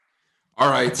All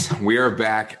right, we are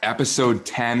back. Episode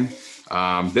 10.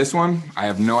 This one, I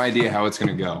have no idea how it's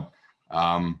going to go.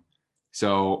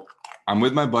 So I'm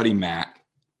with my buddy Matt.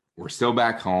 We're still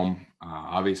back home,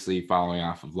 obviously following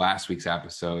off of last week's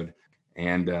episode.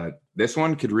 And this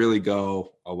one could really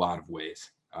go a lot of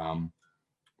ways.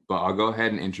 But I'll go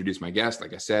ahead and introduce my guest.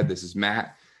 Like I said, this is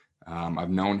Matt. I've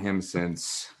known him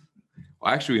since,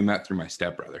 well, actually, we met through my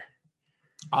stepbrother.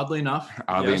 Oddly enough,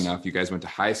 you guys went to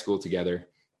high school together.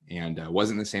 And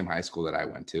wasn't the same high school that I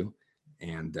went to.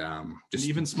 And just an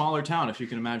even smaller town, if you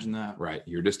can imagine that. Right.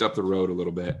 You're just up the road a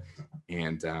little bit.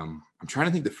 And I'm trying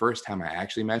to think the first time I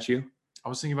actually met you. I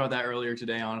was thinking about that earlier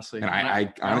today, honestly. And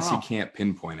I honestly can't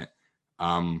pinpoint it.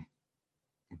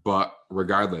 But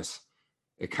regardless,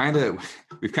 we've kind of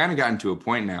gotten to a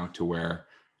point now to where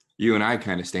you and I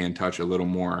kind of stay in touch a little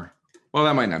more. Well,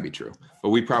 that might not be true,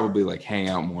 but we probably like hang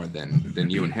out more than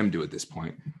you and him do at this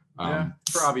point.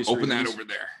 For obvious open reasons. That over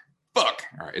there. Fuck.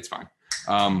 All right, it's fine.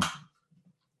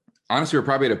 Honestly, we're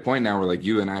probably at a point now where like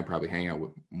you and I probably hang out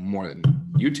with more than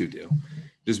you two do,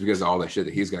 just because of all that shit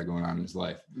that he's got going on in his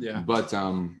life. Yeah. But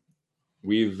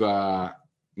we've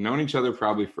known each other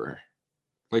probably for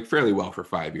like fairly well for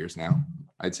 5 years now,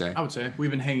 I'd say. I would say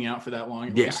we've been hanging out for that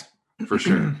long. Yeah, for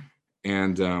sure.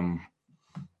 And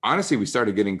honestly, we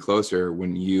started getting closer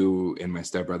when you and my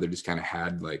stepbrother just kind of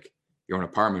had like your own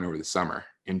apartment over the summer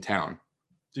in town.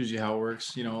 It's usually how it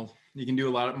works. You know, you can do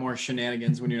a lot more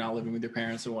shenanigans when you're not living with your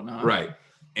parents and whatnot. Right.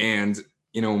 And,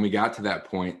 you know, when we got to that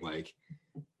point, like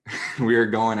we were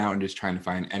going out and just trying to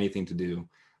find anything to do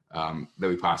that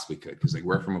we possibly could. Because like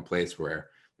we're from a place where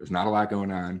there's not a lot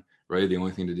going on. Really, the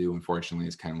only thing to do, unfortunately,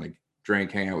 is kind of like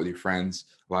drink, hang out with your friends.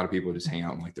 A lot of people just hang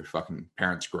out in like their fucking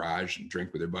parents' garage and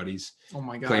drink with their buddies. Oh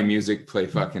my God. Play music, play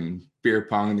fucking beer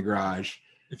pong in the garage.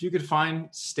 If you could find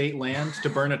state land to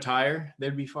burn a tire,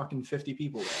 there'd be fucking 50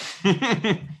 people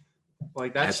there.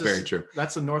 Like that's just, very true.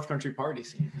 That's a North Country party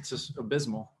scene. It's just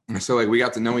abysmal. So like we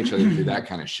got to know each other through that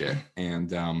kind of shit.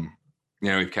 And, you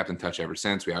know, we've kept in touch ever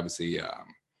since. We obviously, you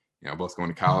know, both going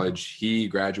to college. He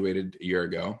graduated a year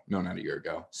ago. No, not a year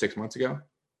ago. 6 months ago.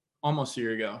 Almost a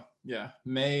year ago. Yeah.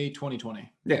 May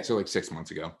 2020. Yeah. So like 6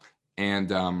 months ago.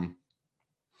 And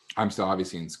I'm still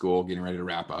obviously in school, getting ready to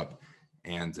wrap up.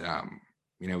 And,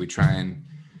 you know, we try and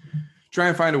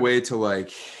find a way to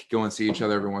like go and see each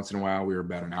other every once in a while. We were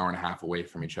about an hour and a half away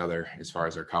from each other as far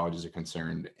as our colleges are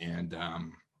concerned. And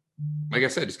like I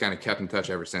said, just kind of kept in touch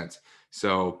ever since.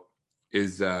 So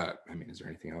is there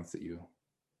anything else that you,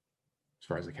 as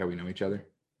far as like how we know each other?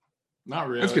 Not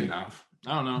really. That's good enough.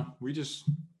 I don't know. We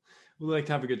like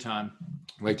to have a good time.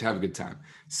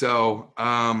 So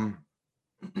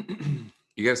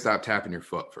you got to stop tapping your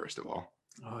foot, first of all.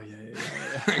 Oh, yeah.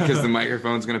 Because the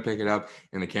microphone's going to pick it up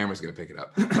and the camera's going to pick it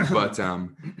up. But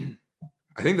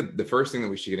I think that the first thing that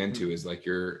we should get into is like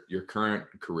your current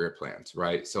career plans,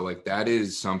 right? So like that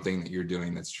is something that you're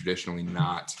doing that's traditionally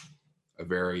not a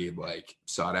very like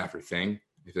sought after thing.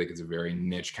 I feel like it's a very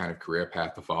niche kind of career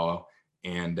path to follow.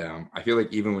 And I feel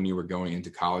like even when you were going into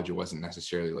college, it wasn't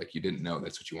necessarily like you didn't know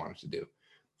that's what you wanted to do,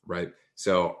 right?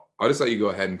 So I'll just let you go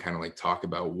ahead and kind of like talk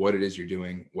about what it is you're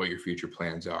doing, what your future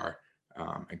plans are.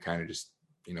 And kind of just,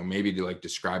 you know, maybe to like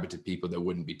describe it to people that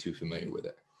wouldn't be too familiar with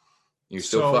it. You're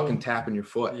still fucking tapping your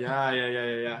foot.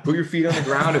 Yeah. Put your feet on the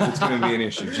ground if it's going to be an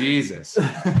issue. Jesus.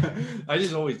 I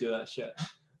just always do that shit.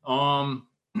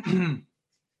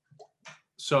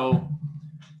 So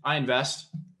I invest,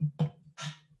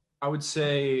 I would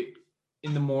say,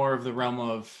 in the more of the realm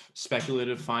of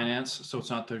speculative finance. So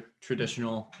it's not the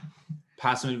traditional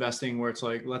passive investing where it's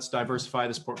like, let's diversify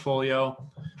this portfolio.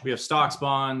 We have stocks,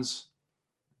 bonds,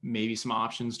 maybe some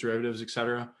options, derivatives,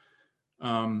 etc.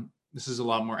 This is a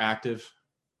lot more active.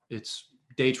 It's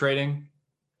day trading.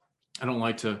 I don't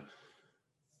like to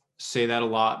say that a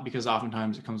lot because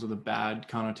oftentimes it comes with a bad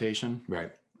connotation.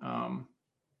 Right.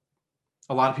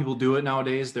 A lot of people do it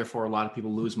nowadays. Therefore, a lot of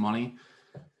people lose money.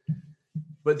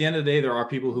 But at the end of the day, there are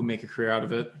people who make a career out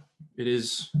of it. It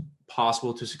is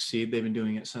possible to succeed. They've been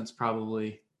doing it since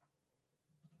probably,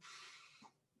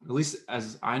 at least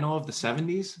as I know of, the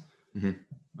 70s. Mm-hmm.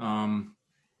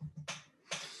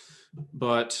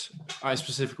 But I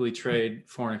specifically trade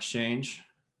foreign exchange.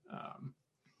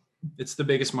 It's the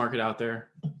biggest market out there.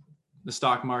 The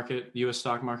stock market, US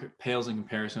stock market, pales in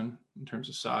comparison in terms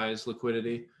of size,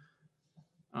 liquidity.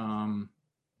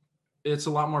 It's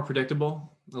a lot more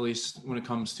predictable, at least when it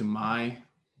comes to my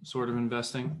sort of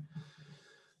investing.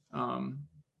 So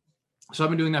I've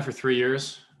been doing that for 3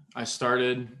 years. I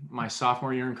started my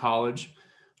sophomore year in college.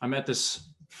 I met this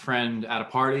friend at a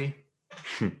party.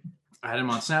 I had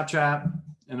him on Snapchat.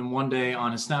 And then one day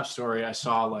on his Snap story, I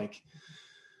saw like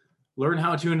learn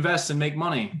how to invest and make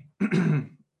money,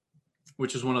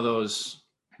 which is one of those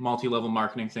multi-level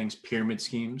marketing things, pyramid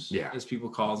schemes, as people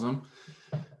call them.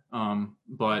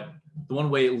 But the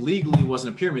one way it legally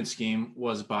wasn't a pyramid scheme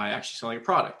was by actually selling a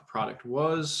product. The product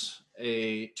was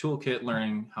a toolkit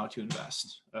learning how to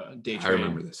invest, day trading. I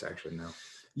remember this actually now.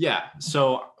 Yeah.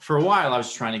 So for a while, I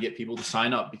was trying to get people to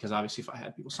sign up because obviously if I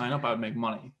had people sign up, I would make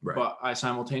money. Right. But I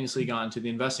simultaneously got into the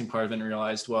investing part of it and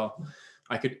realized, well,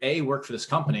 I could work for this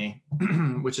company,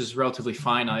 which is relatively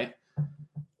finite,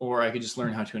 or I could just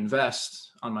learn how to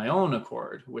invest on my own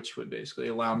accord, which would basically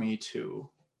allow me to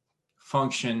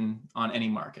function on any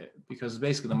market, because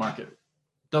basically the market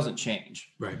doesn't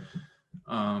change. Right.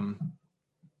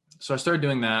 So I started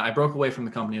doing that. I broke away from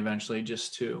the company eventually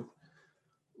just to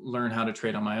learn how to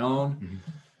trade on my own.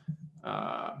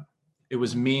 It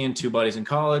was me and two buddies in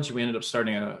college. We ended up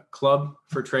starting a club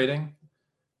for trading.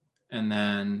 And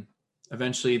then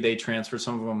eventually they transferred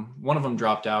some of them. One of them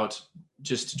dropped out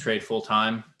just to trade full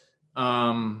time.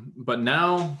 But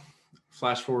now,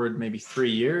 flash forward maybe 3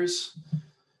 years,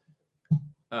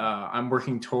 I'm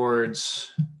working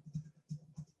towards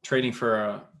trading for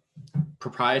a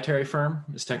proprietary firm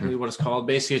is technically what it's called.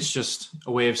 Basically, it's just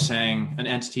a way of saying an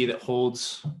entity that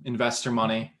holds investor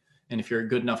money. And if you're a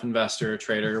good enough investor,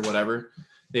 trader, or whatever,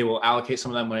 they will allocate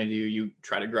some of that money to you. You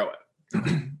try to grow it.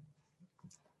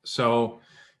 So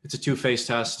it's a 2-phase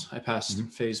test. I passed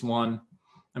phase 1.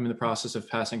 I'm in the process of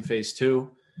passing phase 2,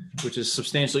 which is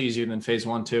substantially easier than phase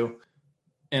 1, 2.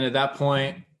 And at that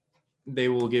point, they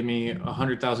will give me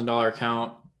 $100,000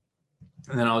 account,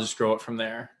 and then I'll just grow it from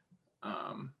there.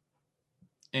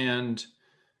 And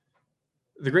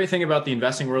the great thing about the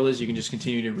investing world is you can just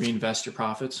continue to reinvest your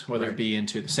profits, whether it be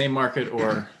into the same market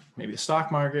or maybe the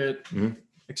stock market,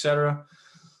 et cetera.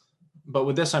 But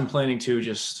with this, I'm planning to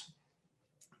just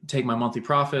take my monthly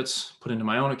profits, put into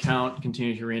my own account,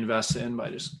 continue to reinvest in by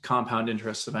just compound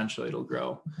interest. Eventually it'll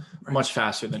grow much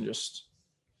faster than just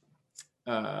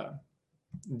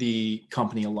the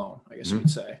company alone, I guess you could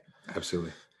say.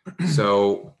 Absolutely.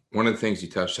 So one of the things you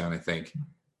touched on, I think,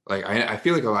 like I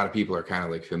feel like a lot of people are kind of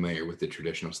like familiar with the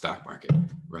traditional stock market,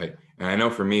 right? And I know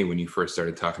for me, when you first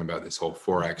started talking about this whole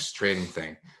Forex trading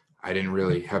thing, I didn't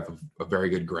really have a very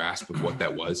good grasp of what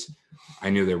that was. I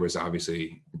knew there was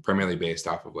obviously primarily based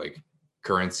off of like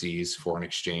currencies, foreign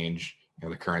exchange,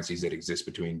 the currencies that exist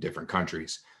between different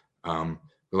countries. But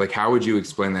like, how would you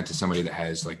explain that to somebody that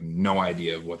has like no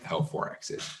idea of what the hell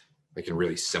Forex is, like in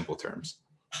really simple terms?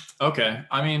 Okay.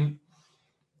 I mean,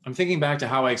 I'm thinking back to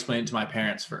how I explained it to my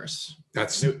parents first.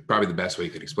 That's probably the best way you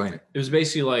could explain it. It was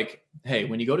basically like, hey,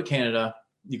 when you go to Canada,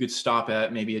 you could stop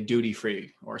at maybe a duty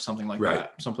free or something like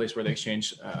that, someplace where they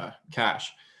exchange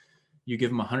cash. You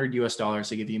give them $100,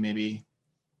 they give you maybe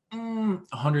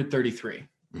 133,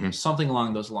 something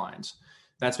along those lines.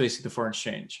 That's basically the foreign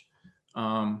exchange.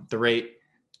 The rate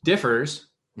differs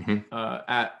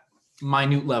at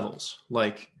minute levels,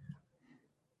 like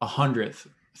 100th,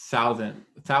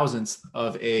 thousandth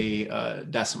of a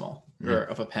decimal or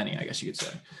of a penny, I guess you could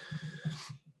say.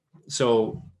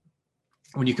 So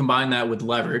when you combine that with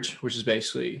leverage, which is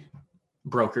basically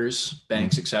brokers,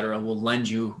 banks, et cetera, will lend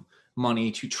you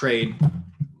money to trade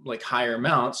like higher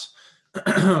amounts.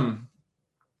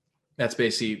 That's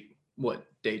basically what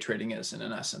day trading is in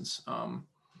essence. What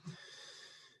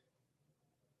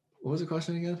was the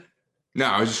question again? No,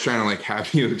 I was just trying to like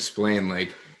have you explain,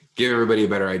 like give everybody a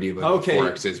better idea about what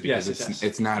Forex is, because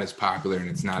it's not as popular and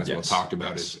it's not as well talked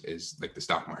about as like the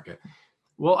stock market.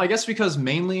 Well, I guess because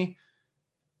mainly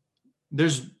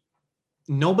there's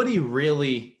nobody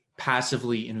really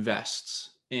passively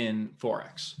invests in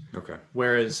Forex. Okay.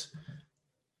 Whereas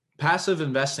passive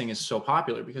investing is so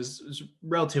popular because it's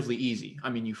relatively easy. I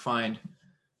mean, you find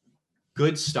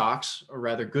good stocks, or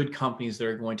rather good companies that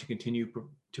are going to continue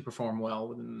to perform well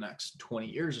within the next 20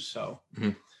 years or so.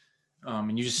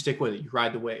 And you just stick with it. You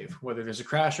ride the wave, whether there's a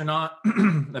crash or not.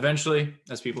 Eventually,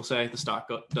 as people say, the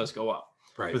stock does go up.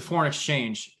 Right. With foreign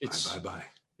exchange, it's bye.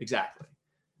 Exactly.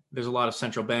 There's a lot of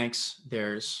central banks.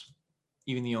 There's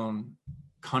even the own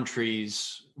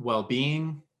country's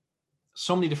well-being.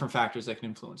 So many different factors that can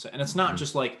influence it. And it's not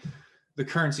just like the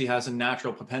currency has a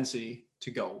natural propensity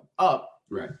to go up.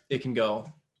 Right. It can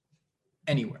go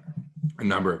anywhere. A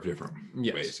number of different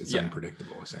ways. It's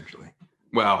unpredictable, essentially.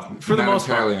 Well, for the most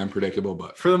part, unpredictable,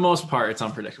 but for the most part, it's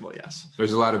unpredictable. Yes.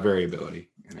 There's a lot of variability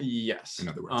in it. Yes. In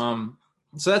other words.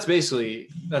 So that's basically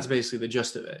the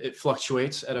gist of it. It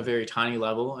fluctuates at a very tiny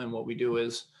level, and what we do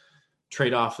is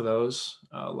trade off of those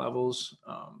levels.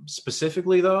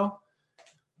 Specifically, though,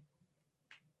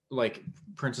 like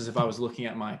for instance, if I was looking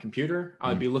at my computer,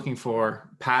 I'd be looking for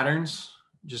patterns.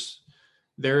 Just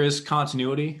there is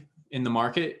continuity in the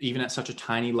market, even at such a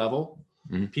tiny level.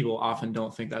 Mhm. People often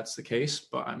don't think that's the case,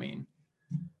 but I mean,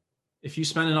 if you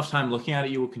spend enough time looking at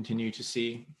it, you will continue to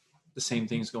see the same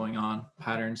things going on,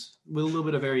 patterns with a little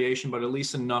bit of variation, but at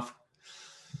least enough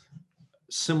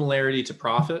similarity to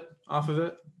profit off of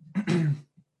it.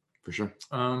 For sure.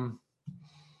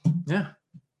 Yeah.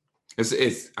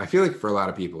 It's I feel like for a lot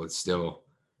of people it's still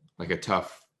like a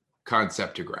tough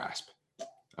concept to grasp.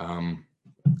 And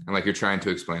like you're trying to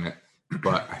explain it,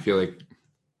 but I feel like,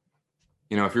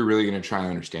 you know, if you're really going to try and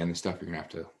understand this stuff, you're going to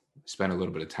have to spend a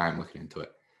little bit of time looking into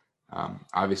it.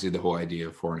 Obviously the whole idea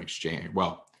of foreign exchange,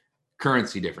 well,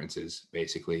 currency differences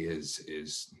basically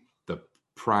is the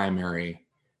primary,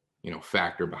 you know,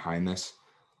 factor behind this.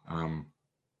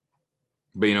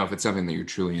 But, you know, if it's something that you're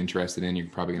truly interested in, you're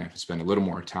probably going to have to spend a little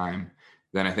more time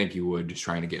than I think you would just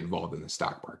trying to get involved in the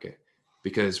stock market.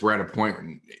 Because we're at a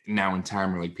point now in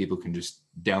time where like people can just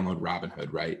download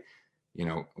Robinhood, right? You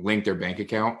know, link their bank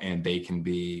account and they can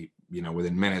be, you know,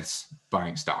 within minutes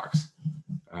buying stocks.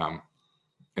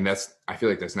 And I feel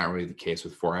like that's not really the case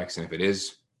with Forex. And if it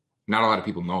is, not a lot of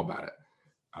people know about it.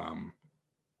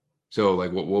 So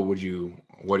like, what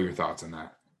are your thoughts on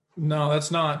that? No,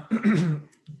 that's not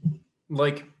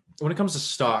like when it comes to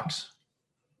stocks,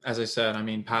 as I said, I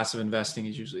mean, passive investing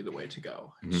is usually the way to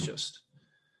go. It's just,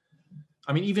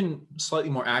 I mean, even slightly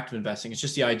more active investing, it's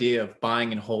just the idea of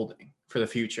buying and holding for the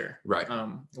future. Right.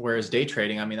 Whereas day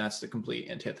trading, I mean, that's the complete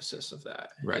antithesis of that.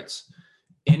 Right. It's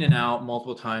in and out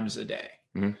multiple times a day.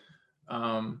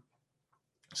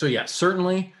 So yeah,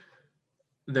 certainly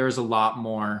there's a lot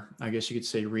more, I guess you could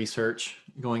say, research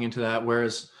going into that.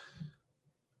 Whereas,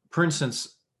 for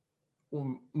instance,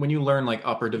 when you learn like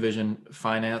upper division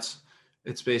finance,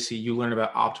 it's basically you learn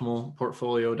about optimal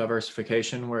portfolio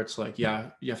diversification, where it's like, yeah,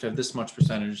 you have to have this much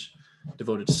percentage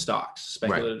devoted to stocks,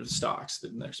 speculative stocks.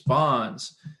 Then there's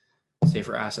bonds,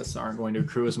 safer assets that aren't going to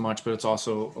accrue as much, but it's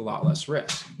also a lot less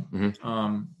risk.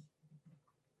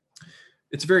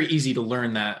 It's very easy to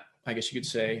learn that, I guess you could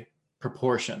say,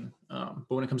 proportion. But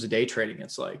when it comes to day trading,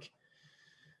 it's like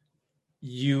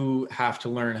you have to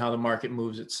learn how the market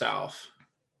moves itself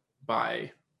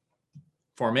by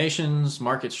formations,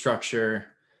 market structure,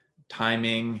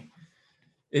 timing.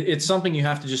 It's something you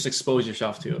have to just expose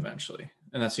yourself to eventually.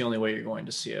 And that's the only way you're going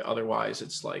to see it. Otherwise,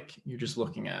 it's like you're just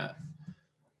looking at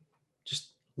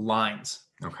just lines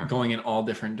going in all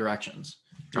different directions.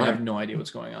 You have no idea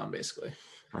what's going on, basically.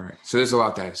 All right. So there's a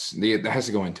lot that has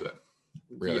to go into it,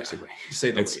 realistically. To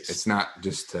say the least. It's not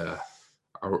just a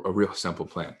real simple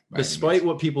plan. Despite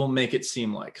what people make it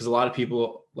seem like, because a lot of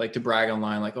people like to brag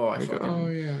online, like, oh,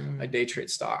 I day trade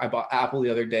stock. I bought Apple the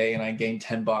other day and I gained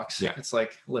 $10. Yeah. It's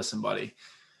like, listen, buddy,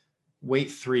 wait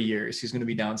 3 years. He's going to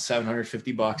be down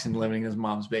 $750 and living in his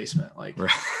mom's basement. Like,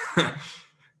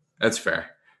 that's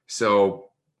fair. So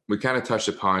we kind of touched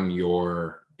upon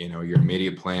your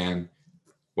immediate plan,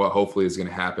 what hopefully is going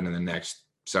to happen in the next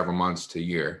several months to a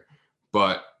year.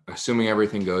 But assuming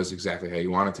everything goes exactly how you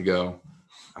want it to go,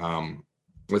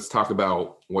 let's talk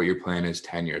about what your plan is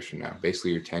 10 years from now.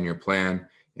 Basically your 10-year plan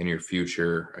and your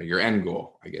future, your end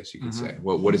goal, I guess you could say.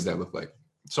 What does that look like?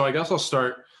 So I guess I'll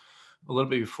start a little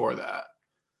bit before that.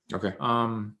 Okay.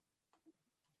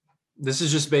 This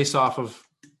is just based off of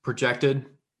projected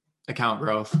account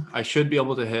growth. I should be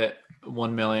able to hit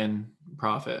 1 million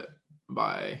profit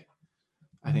by,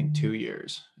 I think, 2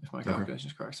 years, if my calculation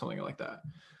is correct, something like that.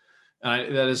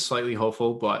 And that is slightly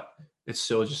hopeful, but it's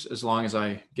still just as long as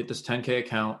I get this 10K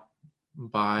account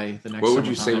by the next. What would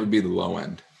you say would be the low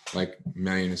end? Like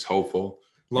million is hopeful.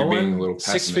 Low You're being end, a little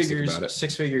pessimistic about it.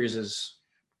 6 figures is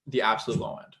the absolute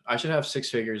low end. I should have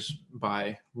 6 figures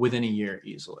by within a year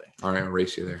easily. All right, I'll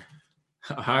race you there.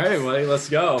 All right, buddy, let's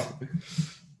go.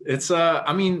 It's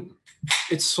I mean,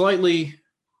 it's basically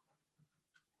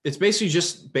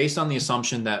just based on the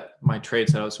assumption that my trade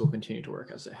setups will continue to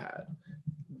work as they had.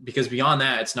 Because beyond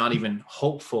that, it's not even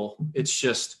hopeful. It's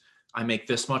just I make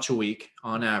this much a week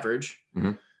on average,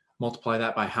 multiply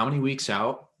that by how many weeks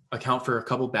out, account for a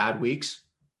couple bad weeks,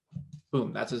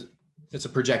 boom, it's a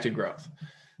projected growth.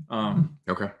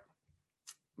 Okay.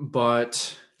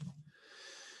 But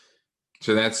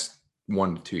so that's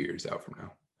 1 to 2 years out from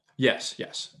now. Yes.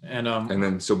 And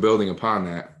then so building upon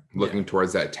that, looking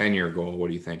towards that 10-year goal,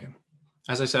 what are you thinking?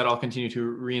 As I said, I'll continue to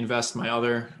reinvest my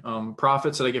other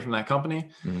profits that I get from that company.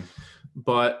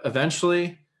 But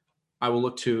eventually I will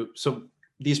look to, so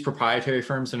these proprietary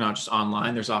firms, they're not just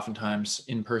online. There's oftentimes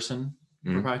in-person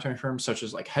proprietary firms, such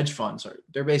as like hedge funds.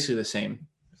 They're basically the same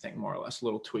thing, more or less,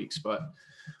 little tweaks. But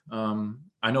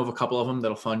I know of a couple of them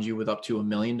that'll fund you with up to $1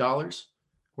 million,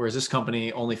 whereas this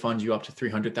company only funds you up to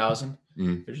 $300,000.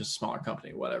 They're just a smaller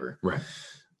company, whatever. Right.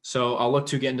 So I'll look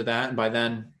to get into that. And by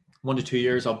then, 1 to 2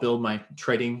 years, I'll build my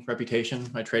trading reputation,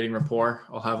 my trading rapport.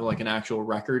 I'll have like an actual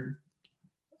record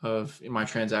of my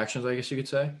transactions, I guess you could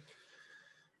say.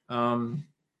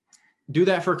 Do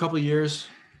that for a couple of years.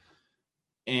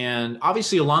 And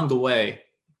obviously along the way,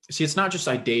 see, it's not just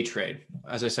I day trade.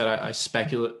 As I said, I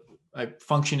speculate. I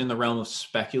function in the realm of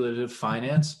speculative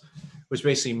finance, which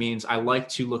basically means I like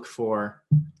to look for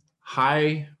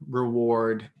high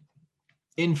reward,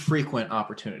 infrequent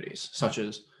opportunities, such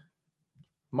as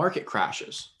market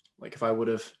crashes. Like if I would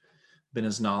have been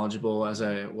as knowledgeable as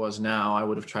I was now, I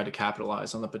would have tried to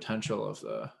capitalize on the potential of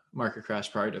the market crash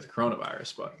prior to the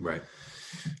coronavirus. But Right.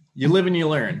 You live and you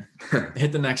learn.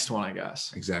 Hit the next one, I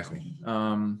guess. Exactly.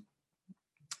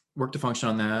 Work to function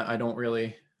on that. I'm not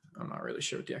really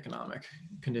sure what the economic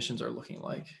conditions are looking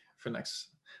like for next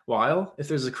while. If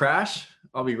there's a crash,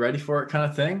 I'll be ready for it, kind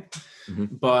of thing. Mm-hmm.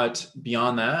 But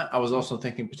beyond that, I was also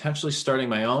thinking potentially starting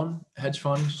my own hedge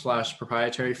fund /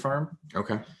 proprietary firm.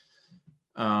 Okay.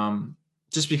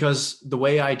 Just because the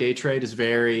way I day trade is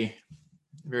very,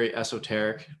 very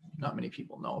esoteric. Not many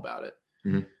people know about it.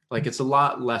 Mm-hmm. Like it's a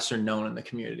lot lesser known in the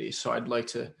community. So I'd like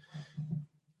to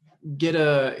get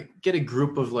a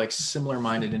group of like similar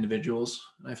minded individuals.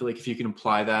 And I feel like if you can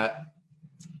apply that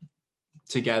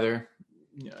together,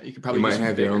 you could probably might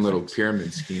have your own little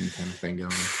pyramid scheme kind of thing going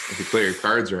if you play your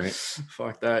cards right.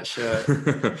 Fuck that shit.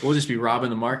 We'll just be robbing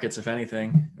the markets, if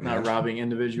anything, not robbing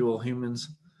individual humans.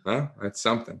 Well, that's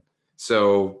something.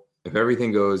 So if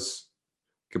everything goes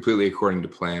completely according to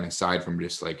plan, aside from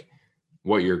just like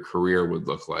what your career would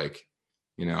look like,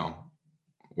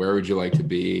 where would you like to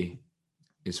be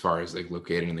as far as like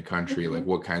located in the country? Like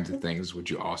what kinds of things would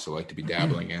you also like to be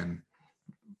dabbling in,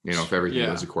 if everything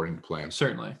goes according to plan?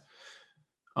 Certainly.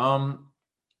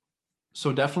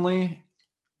 So definitely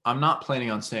I'm not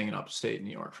planning on staying in upstate New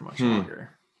York for much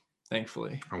longer.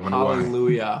 Thankfully.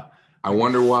 Hallelujah. Why. I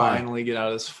wonder why. Finally get out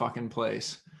of this fucking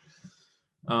place.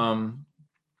 I'm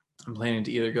planning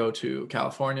to either go to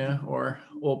California or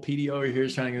old PD over here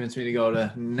is trying to convince me to go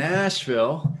to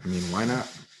Nashville. I mean, why not?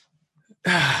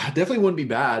 Definitely wouldn't be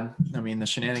bad. I mean, the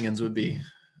shenanigans would be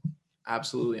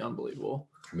absolutely unbelievable.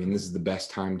 I mean, this is the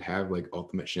best time to have like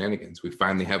ultimate shenanigans. We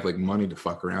finally have like money to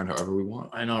fuck around however we want.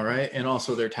 I know, right? And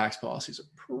also their tax policies are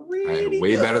pretty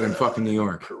way better than fucking New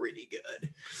York. Pretty good.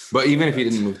 But even if you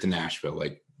didn't move to Nashville,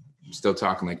 like still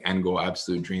talking like end goal,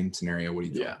 absolute dream scenario, what do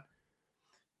you think? Yeah.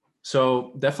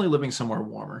 So definitely living somewhere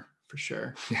warmer for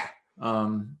sure. Yeah.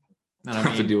 And I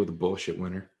have to deal with the bullshit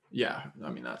winter. Yeah. I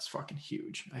mean, that's fucking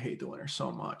huge. I hate the winter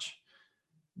so much.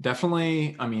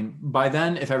 Definitely. I mean, by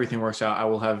then, if everything works out, I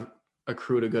will have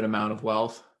accrued a good amount of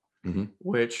wealth,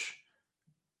 which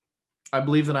I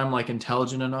believe that I'm like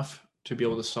intelligent enough to be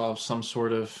able to solve some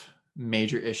sort of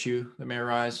major issue that may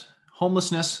arise.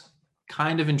 Homelessness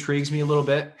kind of intrigues me a little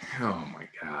bit. Oh my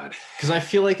God. Because I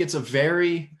feel like it's a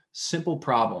very simple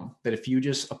problem that if you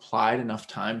just applied enough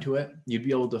time to it, you'd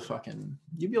be able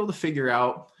to figure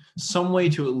out some way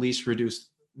to at least reduce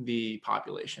the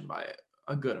population by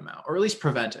a good amount, or at least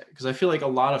prevent it. Because I feel like a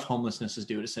lot of homelessness is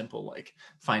due to simple like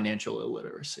financial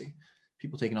illiteracy,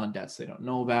 people taking on debts they don't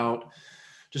know about,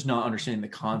 just not understanding the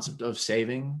concept of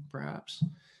saving perhaps.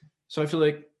 So I feel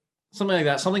like something like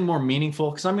that, something more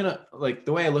meaningful. Because I'm gonna, like,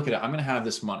 the way I look at it, I'm gonna have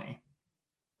this money,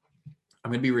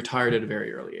 I'm gonna be retired at a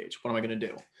very early age. What am I gonna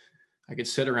do? I could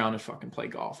sit around and fucking play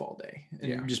golf all day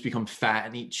and just become fat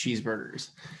and eat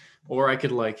cheeseburgers. Or I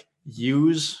could like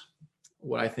use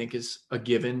what I think is a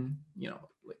given,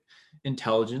 like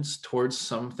intelligence towards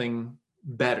something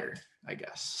better, I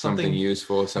guess. Something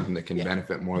useful, something that can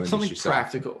benefit more than something just yourself.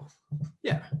 Practical.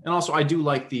 Yeah. And also I do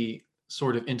like the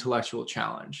sort of intellectual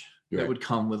challenge that would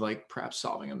come with like perhaps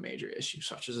solving a major issue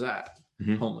such as that.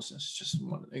 Homelessness, just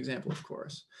one example, of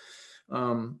course.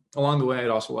 Along the way, I'd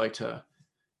also like to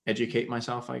educate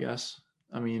myself, I guess.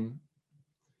 I mean,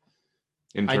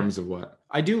 in terms of what?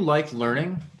 I do like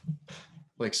learning.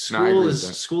 Like school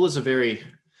is a very,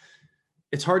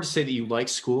 it's hard to say that you like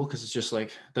school because it's just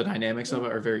like the dynamics of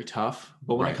it are very tough.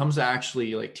 But when it comes to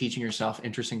actually like teaching yourself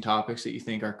interesting topics that you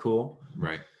think are cool.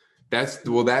 Right. That's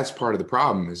part of the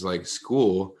problem is like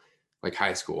school, like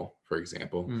high school, for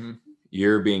example,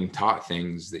 you're being taught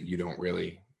things that you don't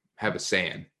really have a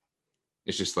say in.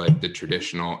 It's just like the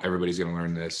traditional, everybody's going to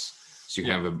learn this. So you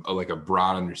can have a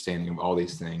broad understanding of all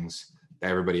these things that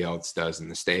everybody else does in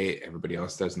the state, everybody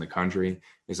else does in the country.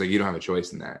 It's like, you don't have a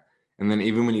choice in that. And then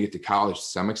even when you get to college to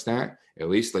some extent, at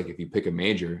least like if you pick a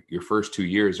major, your first 2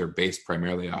 years are based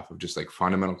primarily off of just like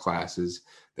fundamental classes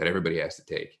that everybody has to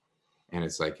take. And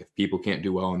it's like, if people can't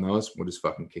do well in those, we'll just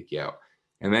fucking kick you out.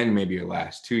 And then maybe your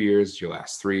last 2 years, your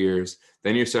last 3 years,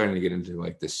 then you're starting to get into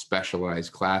like the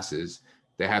specialized classes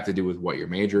that have to do with what your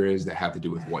major is, that have to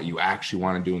do with what you actually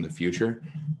want to do in the future.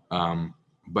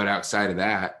 But outside of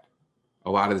that, a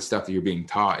lot of the stuff that you're being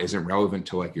taught isn't relevant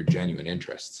to like your genuine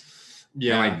interests.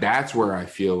 Yeah. And like, that's where I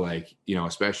feel like, you know,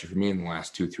 especially for me in the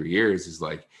last 2-3 years is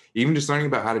like, even just learning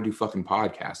about how to do fucking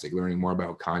podcasting, learning more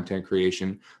about content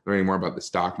creation, learning more about the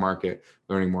stock market,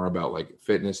 learning more about like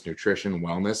fitness, nutrition,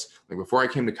 wellness. Like before I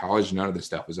came to college, none of this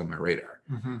stuff was on my radar.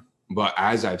 Mm-hmm. But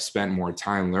as I've spent more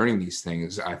time learning these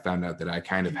things, I found out that I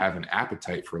kind of have an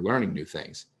appetite for learning new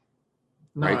things.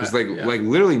 Right? Because like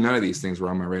literally none of these things were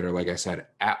on my radar, like I said,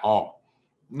 at all.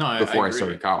 No, before I I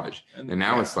started college. And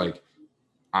now it's like,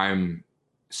 I'm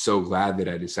so glad that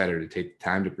I decided to take the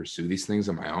time to pursue these things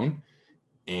on my own.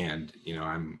 And, you know,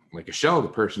 I'm like a shell of the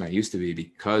person I used to be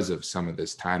because of some of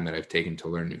this time that I've taken to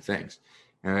learn new things.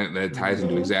 And that ties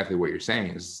into exactly what you're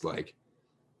saying is like,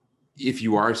 if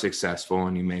you are successful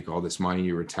and you make all this money,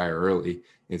 you retire early,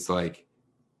 it's like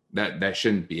that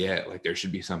shouldn't be it. Like there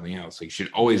should be something else. Like you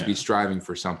should always be striving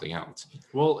for something else.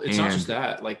 Well, it's not just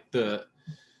that, like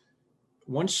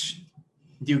once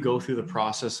you go through the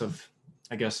process of,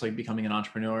 I guess, like becoming an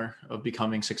entrepreneur, of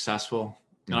becoming successful.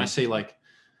 And I say like,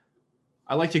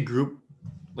 I like to group,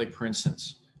 like for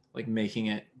instance, like making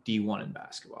it D1 in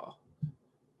basketball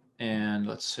and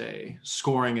let's say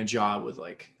scoring a job with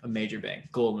like a major bank,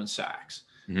 Goldman Sachs.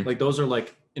 Mm-hmm. Like those are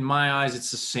like, in my eyes,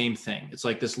 it's the same thing. It's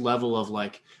like this level of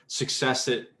like success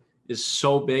that is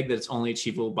so big that it's only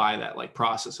achievable by that like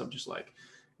process of just like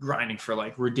grinding for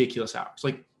like ridiculous hours.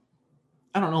 Like,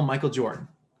 I don't know, Michael Jordan.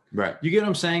 Right. You get what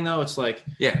I'm saying though? It's like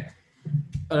an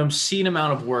obscene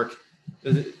amount of work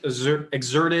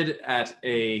exerted at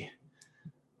a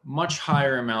much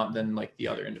higher amount than like the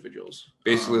other individuals.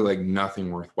 Basically like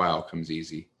nothing worthwhile comes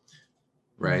easy.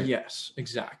 Right? Yes,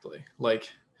 exactly. Like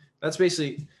that's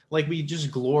basically like we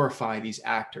just glorify these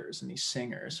actors and these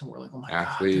singers and we're like, oh my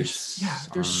athletes,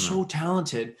 God, they're so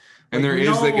talented. And like, there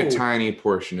is like a tiny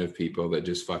portion of people that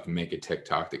just fucking make a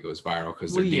TikTok that goes viral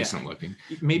because they're decent looking.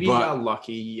 Maybe you got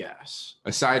lucky, yes.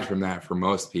 Aside from that, for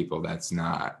most people, that's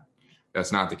not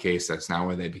the case. That's not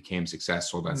why they became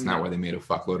successful. That's not why they made a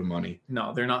fuckload of money.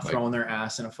 No, they're not throwing their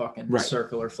ass in a fucking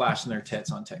circle or flashing their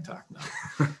tits on TikTok.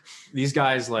 No. These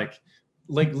guys like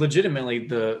legitimately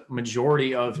the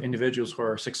majority of individuals who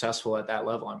are successful at that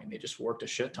level, I mean, they just worked a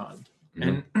shit ton.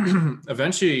 Mm-hmm. And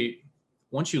eventually,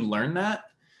 once you learn that,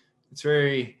 it's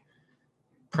very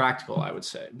practical, I would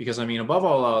say, because I mean, above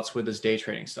all else with this day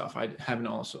trading stuff, I've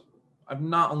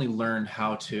not only learned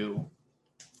how to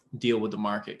deal with the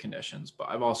market conditions, but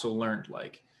I've also learned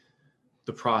like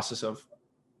the process of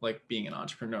like being an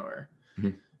entrepreneur.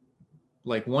 Mm-hmm.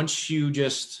 Like once you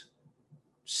just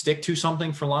stick to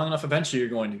something for long enough, eventually you're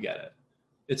going to get it.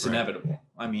 It's inevitable.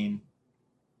 I mean,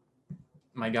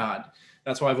 my God,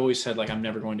 that's why I've always said like, I'm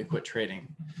never going to quit trading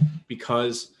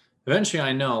because eventually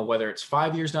I know whether it's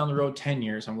 5 years down the road, 10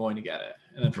 years, I'm going to get it.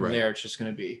 And then from there, it's just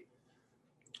going to be.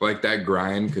 Like that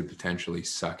grind could potentially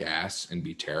suck ass and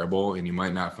be terrible. And you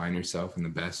might not find yourself in the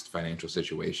best financial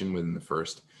situation within the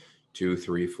first 2,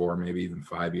 3, 4, maybe even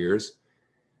 5 years.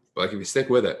 But like if you stick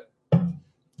with it,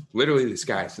 literally the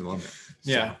sky's the limit.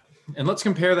 So. Yeah. And let's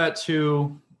compare that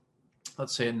to,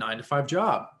 let's say, a 9-to-5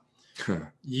 job.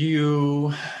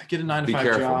 You get a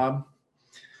 9-to-5 job.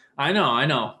 I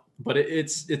know. But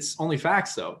it's only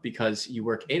facts though, because you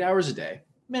work 8 hours a day,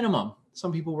 minimum.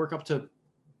 Some people work up to,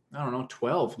 I don't know,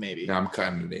 12 maybe. No, I'm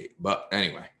cutting it 8, but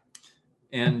anyway.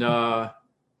 And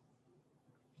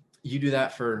you do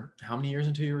that for how many years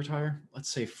until you retire? Let's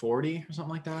say 40 or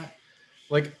something like that.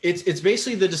 Like it's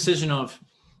basically the decision of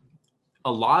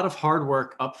a lot of hard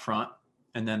work up front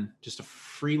and then just a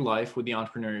free life with the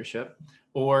entrepreneurship,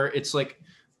 or it's like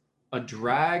a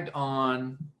dragged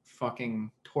on fucking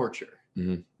torture.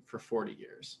 Mm-hmm. For 40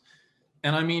 years.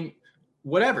 And I mean,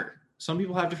 whatever. Some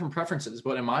people have different preferences,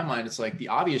 but in my mind, it's like the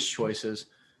obvious choice is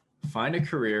find a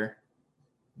career,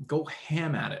 go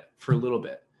ham at it for a little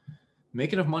bit,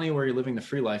 make enough money where you're living the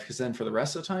free life. Cause then for the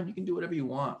rest of the time, you can do whatever you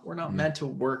want. We're not meant to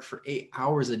work for 8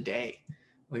 hours a day.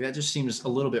 Like that just seems a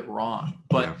little bit wrong,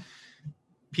 but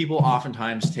people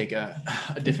oftentimes take a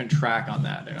different track on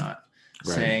that. They're not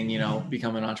saying, you know,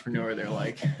 become an entrepreneur. They're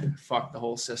like, fuck the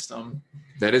whole system.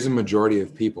 That is a majority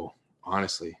of people,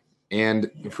 honestly.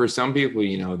 And for some people,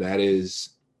 you know,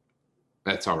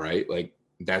 that's all right. Like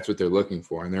that's what they're looking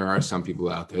for. And there are some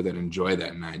people out there that enjoy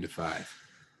that 9-to-5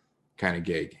 kind of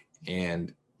gig.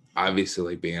 And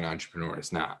obviously like being an entrepreneur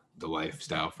is not the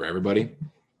lifestyle for everybody.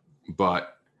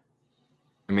 But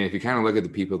I mean, if you kind of look at the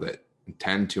people that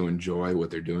tend to enjoy what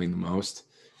they're doing the most,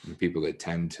 and the people that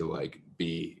tend to like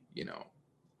be, you know,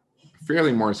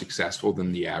 fairly more successful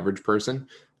than the average person.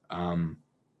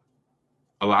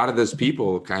 A lot of those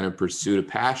people kind of pursued a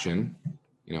passion,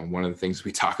 you know, one of the things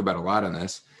we talk about a lot on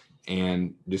this,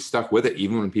 and just stuck with it,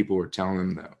 even when people were telling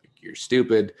them that you're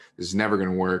stupid, this is never going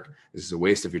to work, this is a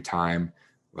waste of your time.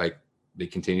 Like, they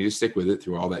continue to stick with it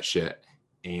through all that shit.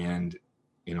 And,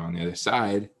 you know, on the other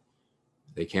side,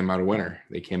 they came out a winner.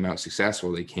 They came out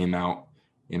successful. They came out,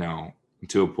 you know,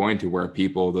 to a point to where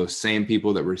people, those same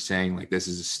people that were saying like, this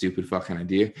is a stupid fucking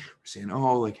idea, were saying,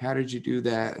 oh, like, how did you do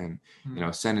that? And, you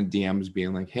know, sending DMs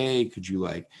being like, hey, could you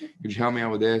help me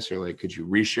out with this? Or like, could you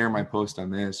reshare my post on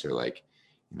this? Or like,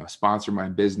 you know, sponsor my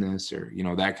business, or, you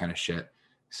know, that kind of shit.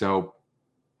 So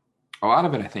a lot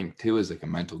of it, I think too, is like a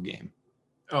mental game.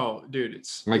 Oh, dude,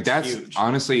 it's that's huge.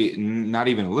 Honestly not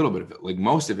even a little bit of it. Like,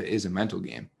 most of it is a mental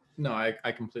game. No,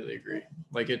 I completely agree.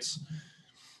 Like,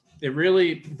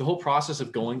 the whole process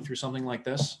of going through something like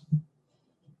this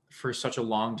for such a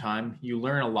long time, you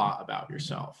learn a lot about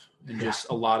yourself, and just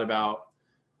a lot about,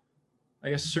 I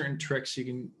guess, certain tricks you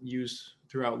can use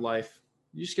throughout life.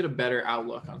 You just get a better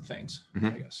outlook on things, I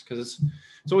guess, because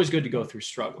it's always good to go through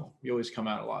struggle. You always come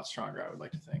out a lot stronger, I would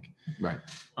like to think. Right.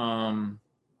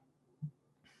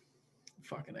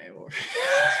 Fucking A.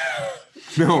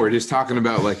 No, we're just talking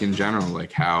about, like, in general,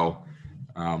 like how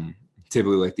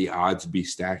typically, like, the odds would be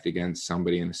stacked against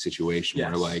somebody in a situation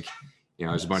where, like, you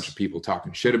know, there's a bunch of people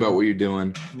talking shit about what you're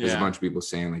doing. There's a bunch of people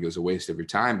saying like it was a waste of your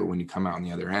time. But when you come out on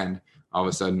the other end, all of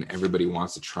a sudden everybody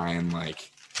wants to try and,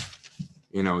 like,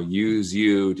 you know, use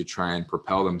you to try and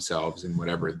propel themselves in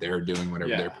whatever they're doing, whatever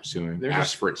they're pursuing. They're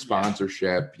ask for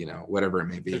sponsorship, you know, whatever it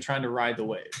may be. They're trying to ride the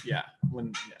wave. Yeah.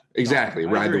 Exactly.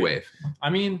 Ride the wave. I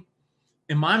mean,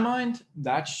 in my mind,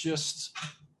 that's just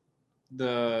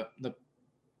the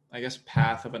I guess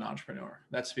path of an entrepreneur.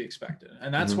 That's to be expected.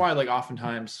 And that's why, like,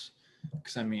 oftentimes,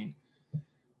 because I mean,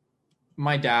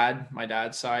 my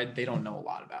dad's side, they don't know a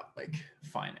lot about, like,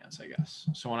 finance, I guess.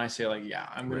 So when I say, like, yeah,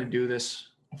 I'm going to do this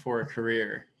for a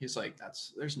career, he's like,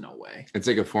 there's no way. It's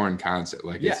like a foreign concept.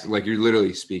 Like, it's like you're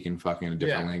literally speaking fucking a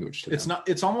different language to them.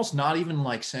 It's almost not even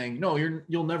like saying, no,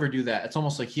 you'll never do that. It's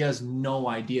almost like he has no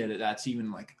idea that that's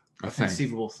even like a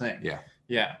conceivable thing.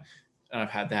 Yeah. And I've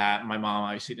had that. My mom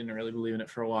obviously didn't really believe in it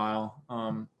for a while.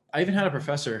 I even had a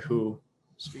professor who,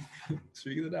 speaking of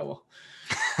the devil,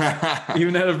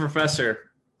 even had a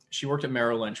professor. She worked at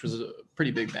Merrill Lynch, was a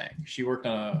pretty big bank. She worked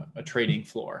on a trading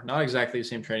floor. Not exactly the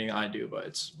same trading I do, but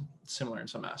it's similar in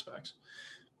some aspects.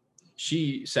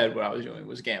 She said what I was doing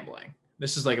was gambling.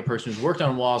 This is like a person who's worked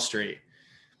on Wall Street.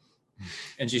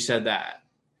 And she said that.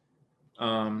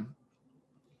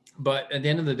 But at the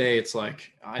end of the day, it's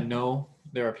like, I know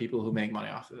there are people who make money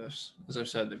off of this. As I've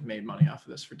said, they've made money off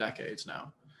of this for decades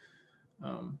now.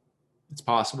 It's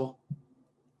possible.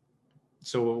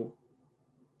 So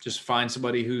just find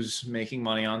somebody who's making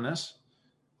money on this,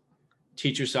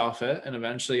 teach yourself it, and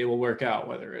eventually it will work out,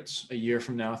 whether it's a year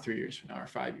from now, 3 years from now, or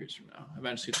 5 years from now.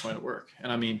 Eventually it's going to work.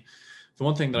 And I mean, the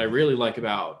one thing that I really like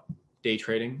about day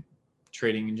trading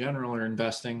in general, or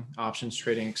investing, options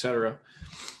trading, etc.,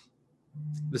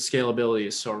 the scalability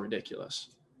is so ridiculous.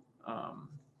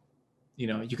 You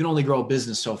know, you can only grow a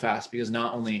business so fast, because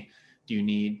not only do you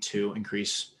need to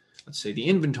increase, let's say, the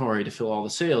inventory to fill all the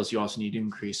sales, you also need to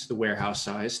increase the warehouse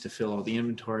size to fill all the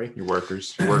inventory. Your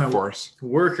workers,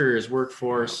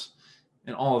 workforce,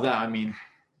 and all of that. I mean,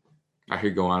 I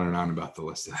could go on and on about the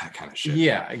list of that kind of shit.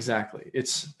 Yeah, exactly.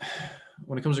 It's,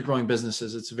 when it comes to growing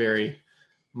businesses, it's very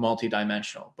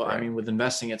multi-dimensional. But I mean, with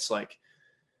investing, it's like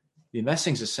the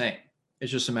investing's the same.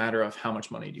 It's just a matter of how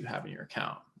much money do you have in your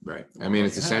account. Right. I mean,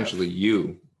 it's essentially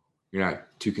you're not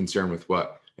too concerned with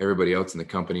what everybody else in the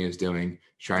company is doing,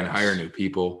 trying to hire new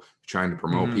people, trying to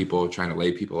promote people, trying to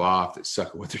lay people off that suck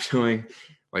at what they're doing.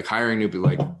 Like, hiring new people,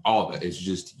 like, all of it is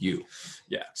just you.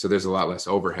 Yeah. So there's a lot less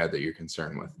overhead that you're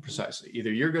concerned with. Precisely.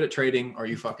 Either you're good at trading or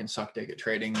you fucking suck dick at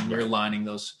trading, and you're lining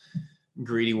those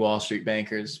greedy Wall Street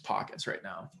bankers' pockets right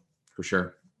now. For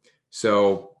sure.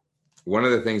 So one of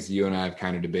the things that you and I have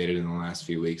kind of debated in the last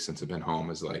few weeks since I've been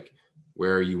home is, like,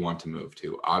 where you want to move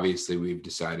to. Obviously, we've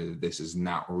decided that this is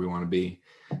not where we want to be.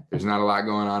 There's not a lot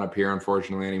going on up here,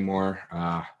 unfortunately, anymore.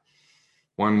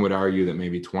 One would argue that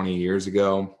maybe 20 years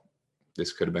ago,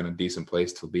 this could have been a decent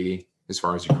place to be as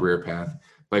far as your career path.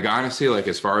 Like, honestly, like,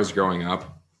 as far as growing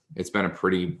up, it's been a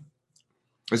pretty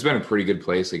good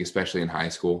place, like, especially in high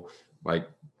school. Like,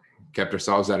 kept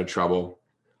ourselves out of trouble.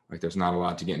 Like, there's not a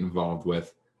lot to get involved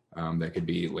with that could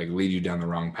be, like, lead you down the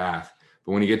wrong path.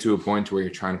 But when you get to a point where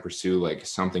you're trying to pursue, like,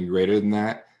 something greater than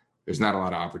that, there's not a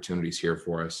lot of opportunities here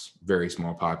for us. Very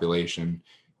small population,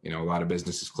 you know, a lot of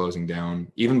businesses closing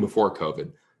down even before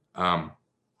COVID.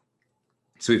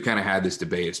 So we've kind of had this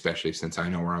debate, especially since I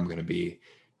know where I'm going to be,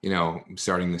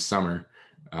 starting this summer,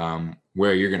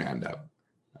 where you're going to end up.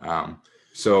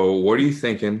 So what are you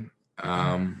thinking?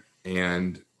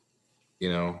 And,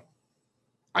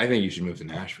 I think you should move to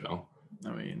Nashville.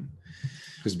 I mean,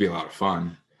 because it'd be a lot of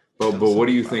fun. But what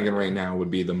are you thinking right now would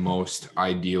be the most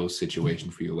ideal situation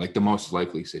for you? Like the most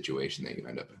likely situation that you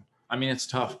end up in? I mean, it's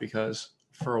tough because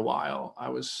for a while I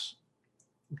was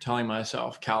telling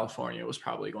myself California was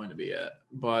probably going to be it.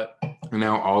 But and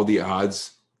now all the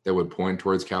odds that would point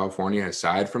towards California,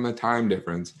 aside from the time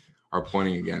difference, are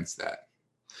pointing against that.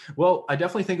 Well, I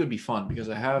definitely think it would be fun because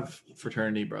I have past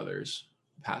fraternity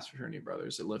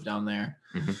brothers that live down there.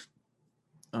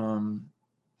 Mm-hmm.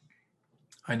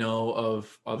 I know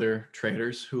of other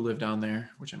traders who live down there,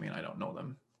 which I mean, I don't know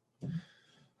them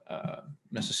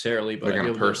necessarily, but like on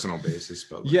a personal basis.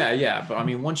 But yeah. But I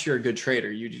mean, once you're a good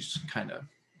trader, you just kind of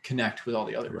connect with all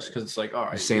the others because it's like, all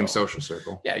right, the same social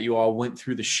circle. Yeah, you all went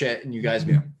through the shit and you guys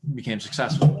became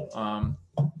successful.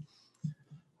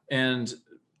 And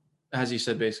as you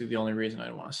said, basically the only reason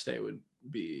I'd want to stay would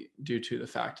be due to the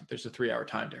fact that there's a 3-hour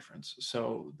time difference.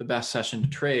 So the best session to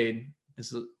trade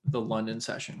is the London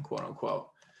session, quote unquote,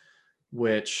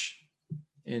 which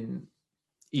in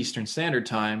Eastern Standard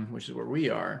Time, which is where we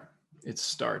are, it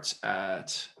starts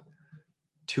at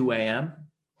 2 a.m.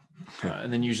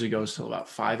 And then usually goes till about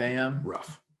 5 a.m.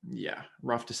 Rough. Yeah,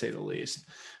 rough to say the least.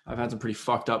 I've had some pretty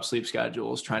fucked up sleep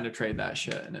schedules trying to trade that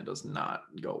shit, and it does not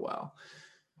go well.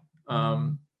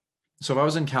 So if I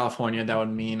was in California, that would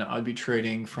mean I'd be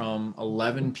trading from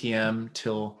 11 p.m.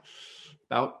 till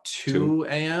about 2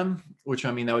 a.m., which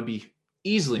I mean, that would be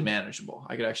easily manageable.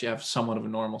 I could actually have somewhat of a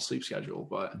normal sleep schedule,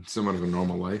 but somewhat of a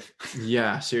normal life.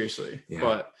 Yeah, seriously. Yeah.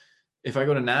 But if I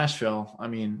go to Nashville, I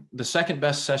mean, the second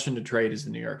best session to trade is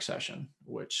the New York session,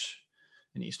 which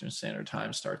in Eastern Standard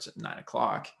Time starts at 9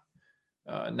 o'clock.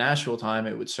 Nashville time,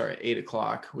 it would start at 8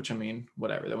 o'clock, which I mean,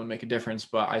 whatever, that wouldn't make a difference,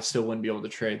 but I still wouldn't be able to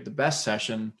trade the best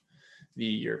session, the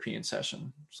European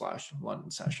session / London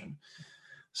session.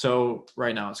 So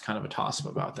right now it's kind of a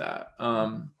toss-up about that.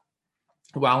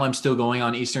 While I'm still going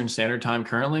on Eastern Standard Time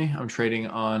currently, I'm trading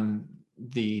on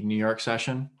the New York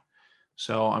session.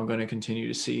 So I'm going to continue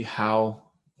to see how,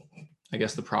 I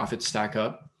guess, the profits stack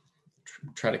up,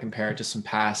 try to compare it to some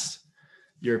past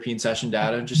European session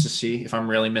data just to see if I'm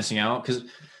really missing out. Because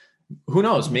who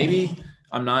knows, maybe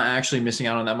I'm not actually missing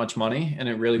out on that much money and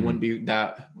it really wouldn't be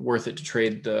that worth it to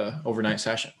trade the overnight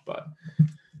session. But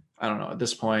I don't know. At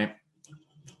this point,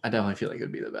 I definitely feel like it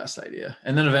would be the best idea.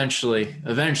 And then eventually,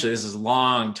 this is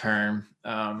long term,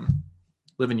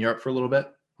 live in Europe for a little bit.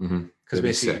 Because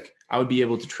basically I would be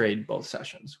able to trade both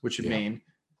sessions, which would mean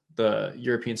the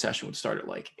European session would start at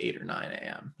like 8 or 9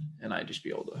 a.m. And I'd just be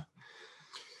able to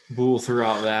bool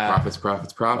throughout that.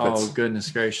 Profits. Oh,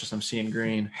 goodness gracious. I'm seeing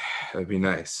green. That'd be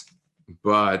nice.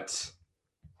 But,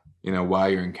 while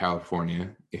you're in California,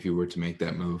 if you were to make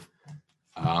that move,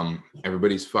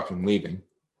 everybody's fucking leaving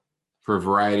for a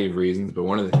variety of reasons. But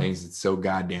one of the things, it's so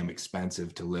goddamn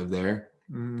expensive to live there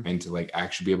and to like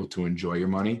actually be able to enjoy your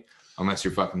money. Unless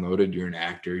you're fucking loaded, you're an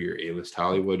actor, you're A-list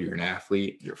Hollywood, you're an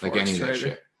athlete, you're like any of that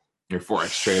shit. You're a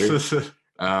Forex trader.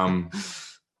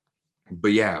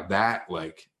 But yeah, that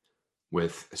like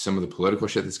with some of the political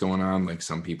shit that's going on, like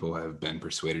some people have been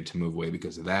persuaded to move away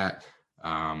because of that.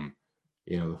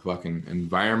 The fucking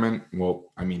environment.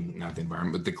 Well, I mean, not the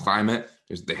environment, but the climate.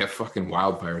 They have fucking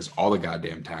wildfires all the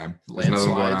goddamn time. There's another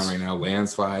one going on right now.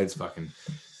 Landslides. Fucking.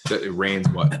 It rains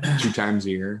 2 times a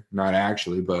year? Not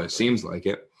actually, but it seems like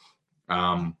it.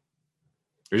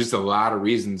 There's just a lot of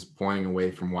reasons pointing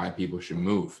away from why people should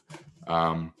move.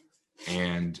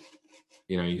 And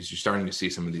you're starting to see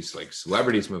some of these like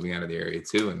celebrities moving out of the area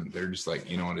too. And they're just like,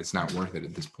 it's not worth it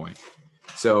at this point.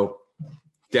 So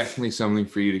definitely something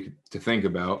for you to think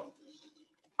about.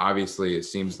 Obviously it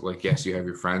seems like, yes, you have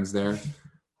your friends there,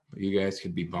 but you guys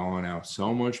could be balling out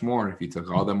so much more if you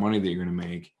took all the money that you're going to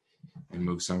make and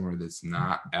move somewhere that's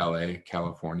not LA,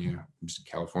 California, just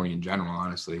California in general,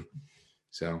 honestly.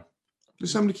 So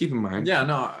just something to keep in mind. Yeah,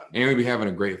 no. And we'll be having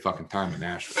a great fucking time in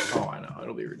Nashville. Oh, I know.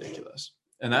 It'll be ridiculous.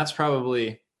 And that's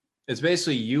it's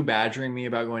basically you badgering me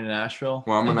about going to Nashville.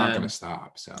 Well, I'm not going to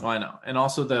stop. So I know. And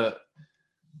also the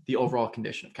overall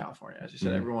condition of California. As you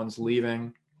said, everyone's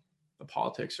leaving. The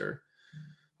politics are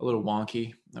a little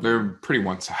wonky. They're pretty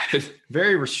one-sided.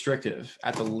 Very restrictive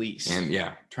at the least. And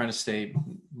trying to stay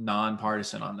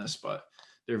non-partisan on this, but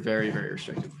they're very, very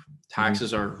restrictive.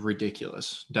 Taxes are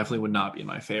ridiculous. Definitely would not be in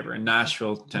my favor. In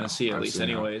Nashville, Tennessee, at least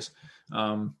anyways.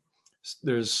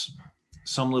 There's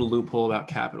some little loophole about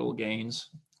capital gains,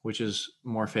 which is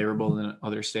more favorable than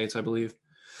other states, I believe.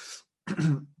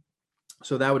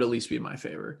 So that would at least be in my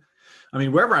favor. I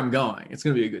mean, wherever I'm going, it's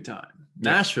going to be a good time.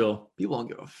 Yeah. Nashville, people don't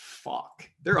give a fuck.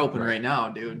 They're open right now,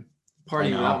 dude.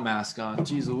 Party without mask on.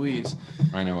 Jeez Louise.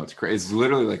 I know, it's crazy. It's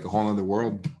literally like a whole other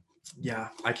world. Yeah,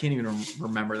 I can't even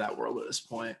remember that world at this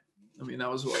point. I mean, that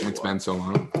was what? It's been so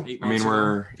long. 8 months I mean,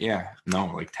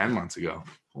 ago? like 10 months ago.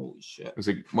 Holy shit. It was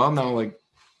like, well, no, like,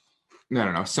 I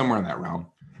don't know, somewhere in that realm.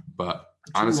 But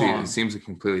honestly, it seems a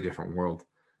completely different world.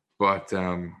 But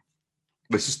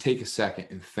let's just take a second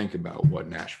and think about what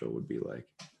Nashville would be like.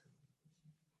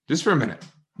 Just for a minute.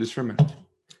 Let's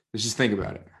just think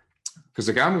about it. Because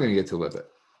like I'm going to get to live it.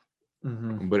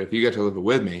 Mm-hmm. But if you get to live it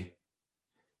with me,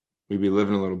 we'd be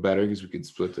living a little better because we could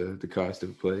split the cost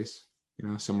of a place. You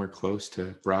know, somewhere close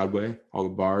to Broadway, all the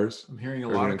bars. I'm hearing a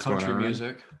lot of country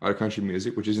music. A lot of country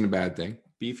music, which isn't a bad thing.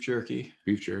 Beef jerky.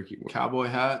 Cowboy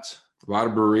hats. A lot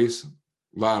of breweries.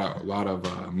 A lot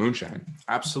of moonshine.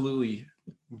 Absolutely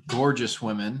gorgeous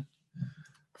women.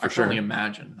 I can only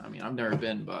imagine. I mean, I've never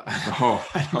been, but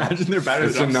I imagine they're better.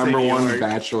 It's the number one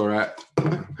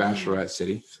bachelorette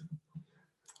city.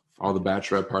 All the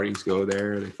bachelorette parties go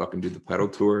there. They fucking do the pedal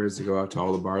tours. They go out to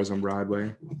all the bars on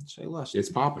Broadway. Say less. It's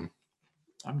popping.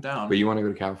 I'm down. But you want to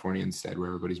go to California instead, where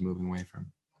everybody's moving away from.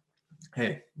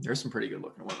 Hey, there's some pretty good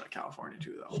looking women in California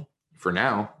too, though. For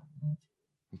now,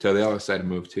 until they all decide to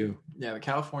move too. Yeah, the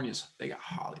Californians, they got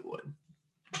Hollywood.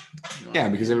 You know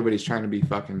because everybody's trying to be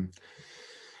fucking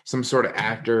some sort of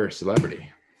actor or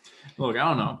celebrity. Look, I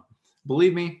don't know.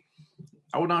 Believe me,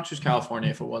 I would not choose California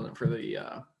if it wasn't for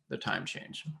the time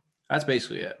change. That's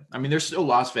basically it. I mean, there's still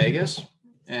Las Vegas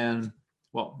and,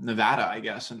 well, Nevada, I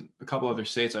guess, and a couple other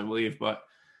states, I believe, but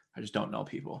I just don't know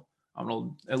people. I'm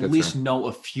going to at least know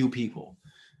a few people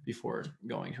before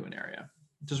going to an area.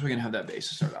 Just so we can have that base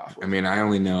to start off with. I mean, I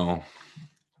only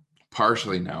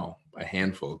partially know a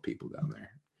handful of people down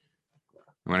there.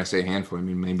 And when I say handful, I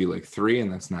mean maybe like 3,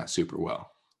 and that's not super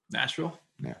well. Nashville?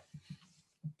 Yeah.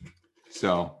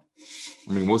 So,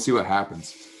 I mean, we'll see what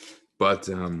happens. But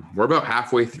we're about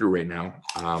halfway through right now.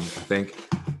 I think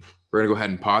we're going to go ahead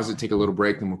and pause it, take a little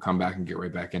break, then we'll come back and get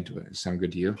right back into it. Does that sound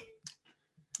good to you?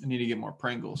 I need to get more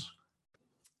Pringles.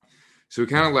 So we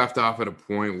kind of left off at a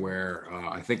point where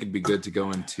I think it'd be good to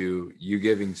go into you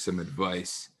giving some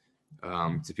advice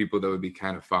to people that would be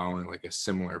kind of following like a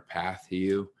similar path to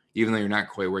you, even though you're not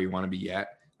quite where you want to be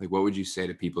yet. Like, what would you say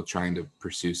to people trying to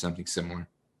pursue something similar?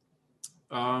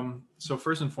 So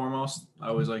first and foremost, I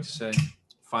always like to say,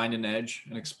 find an edge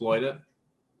and exploit it.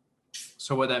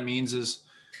 So what that means is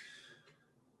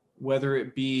whether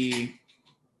it be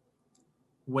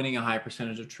winning a high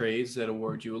percentage of trades that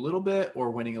award you a little bit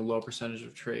or winning a low percentage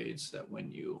of trades that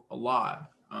win you a lot.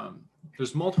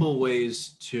 There's multiple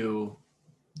ways to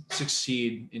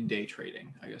succeed in day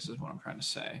trading, I guess is what I'm trying to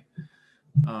say.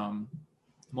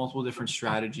 Multiple different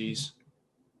strategies.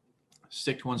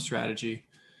 Stick to one strategy.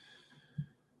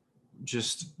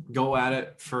 Just go at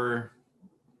it for,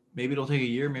 maybe it'll take a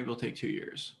year, maybe it'll take 2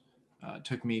 years. It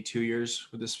took me 2 years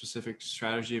with this specific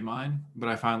strategy of mine, but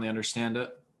I finally understand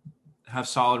it. Have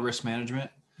solid risk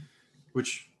management,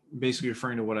 which basically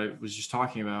referring to what I was just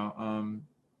talking about.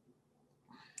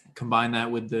 Combine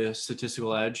that with the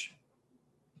statistical edge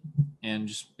and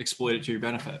just exploit it to your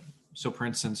benefit. So for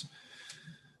instance,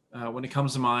 when it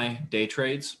comes to my day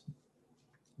trades,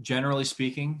 generally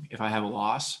speaking, if I have a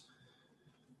loss,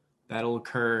 that'll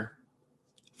occur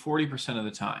 40% of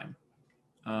the time.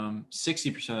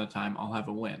 60% of the time, I'll have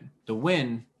a win. The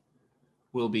win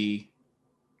will be,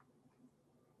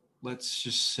 let's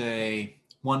just say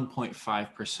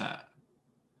 1.5%.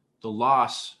 The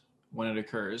loss when it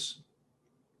occurs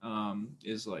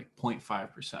is like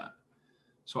 0.5%.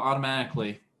 So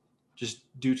automatically, just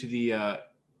due to the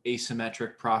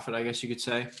asymmetric profit, I guess you could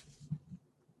say,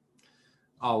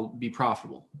 I'll be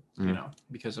profitable, you know,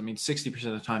 because I mean, 60%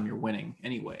 of the time you're winning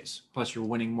anyways, plus you're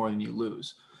winning more than you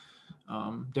lose.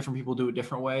 Different people do it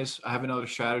different ways. I have another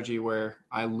strategy where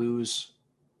I lose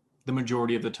the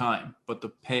majority of the time, but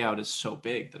the payout is so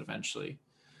big that eventually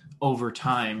over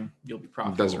time you'll be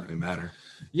profitable. It doesn't really matter.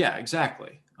 Yeah,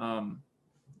 exactly.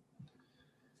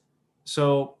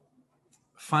 So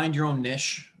find your own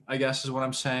niche, I guess is what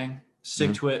I'm saying.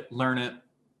 Stick to it, learn it,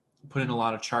 put in a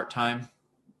lot of chart time.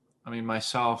 I mean,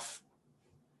 myself,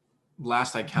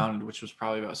 last I counted, which was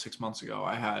probably about 6 months ago,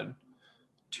 I had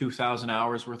 2,000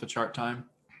 hours worth of chart time.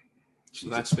 So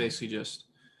that's basically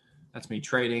that's me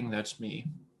trading. That's me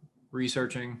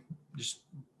researching, just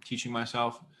teaching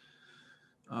myself.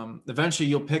 Eventually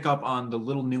you'll pick up on the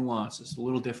little nuances, the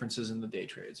little differences in the day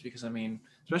trades, because I mean,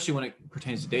 especially when it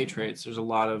pertains to day trades, there's a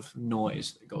lot of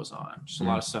noise that goes on, just a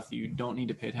lot of stuff that you don't need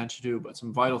to pay attention to, but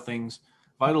some vital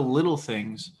little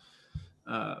things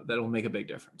that will make a big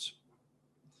difference.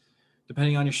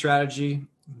 Depending on your strategy,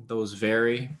 those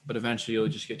vary, but eventually you'll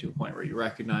just get to a point where you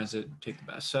recognize it, take the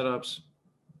best setups,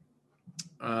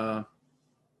 and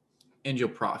you'll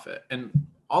profit. And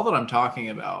all that I'm talking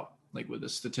about, like with the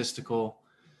statistical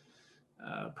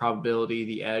probability,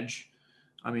 the edge,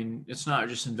 I mean, it's not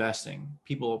just investing.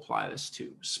 People apply this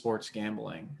to sports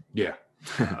gambling. Yeah.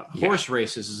 Horse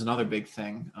races is another big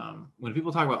thing. When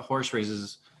people talk about horse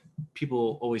races,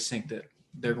 people always think that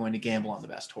they're going to gamble on the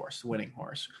best horse, the winning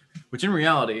horse, which in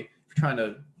reality, if you're trying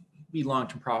to be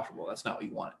long-term profitable, that's not what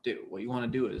you want to do. What you want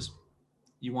to do is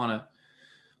you want to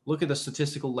look at the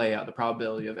statistical layout, the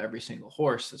probability of every single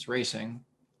horse that's racing.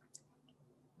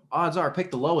 Odds are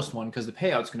pick the lowest one because the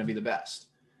payout's going to be the best.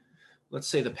 Let's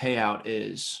say the payout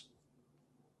is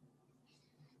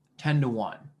 10 to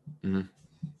 1.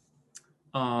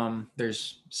 Mm-hmm.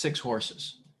 There's 6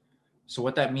 horses. So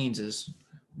what that means is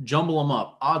jumble them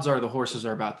up. Odds are the horses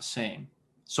are about the same.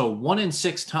 So 1 in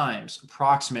 6 times,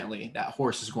 approximately, that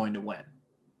horse is going to win.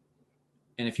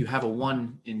 And if you have a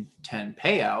 1 in 10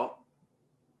 payout,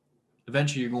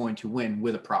 eventually you're going to win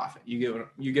with a profit. You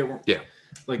get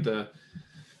like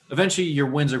eventually your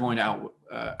wins are going to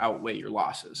outweigh your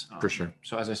losses. For sure.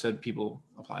 So as I said, people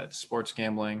apply it to sports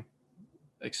gambling,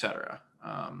 etc.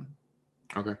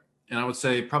 Okay. And I would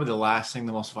say probably the last thing,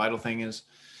 the most vital thing is,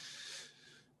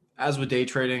 as with day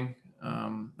trading,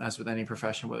 as with any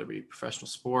profession, whether it be professional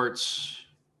sports,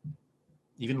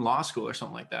 even law school or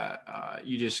something like that,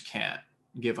 you just can't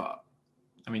give up.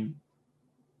 I mean,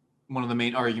 one of the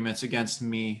main arguments against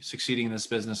me succeeding in this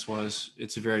business was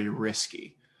it's very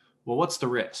risky. Well, what's the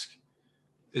risk?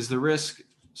 Is the risk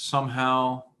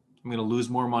somehow I'm going to lose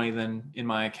more money than in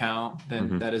my account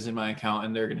than that is in my account,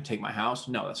 and they're going to take my house?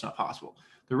 No, that's not possible.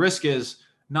 The risk is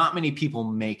not many people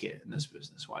make it in this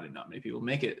business. Why did not many people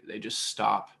make it? They just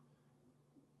stop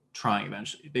trying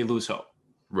eventually. They lose hope.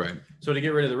 Right. So to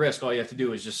get rid of the risk, all you have to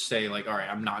do is just say like, all right,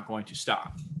 I'm not going to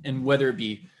stop. And whether it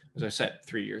be, as I said,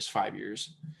 3 years, 5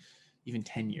 years, even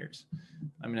 10 years.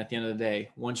 I mean, at the end of the day,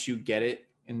 once you get it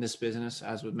in this business,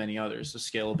 as with many others, the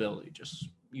scalability,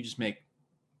 you just make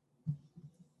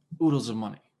oodles of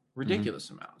money, ridiculous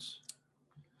amounts.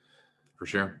 For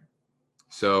sure.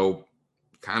 So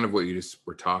kind of what you just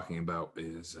were talking about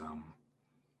is,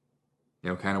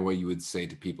 kind of what you would say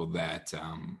to people that,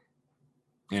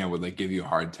 would like give you a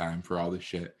hard time for all this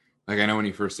shit. Like, I know when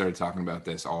you first started talking about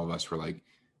this, all of us were like,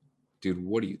 dude,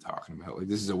 what are you talking about? Like,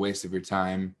 this is a waste of your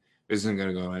time. This isn't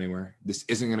going to go anywhere. This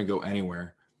isn't going to go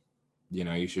anywhere.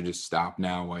 You should just stop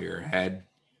now while you're ahead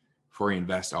before you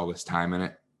invest all this time in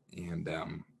it. And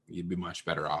you'd be much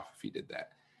better off if you did that.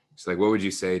 So like, what would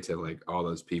you say to like all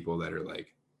those people that are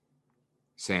like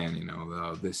saying,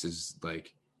 this is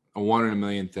like a 1 in a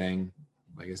million thing.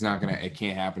 Like, it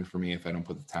can't happen for me if I don't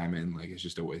put the time in. Like, it's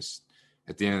just a waste.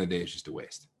 At the end of the day, it's just a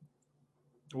waste.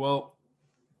 Well,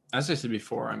 as I said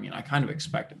before, I mean, I kind of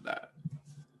expected that.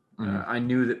 I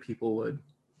knew that people would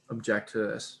object to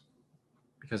this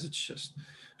because it's just,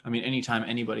 I mean, anytime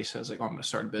anybody says like, oh, I'm going to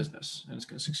start a business and it's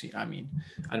going to succeed. I mean,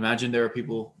 I'd imagine there are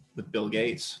people with Bill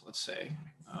Gates, let's say,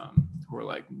 who are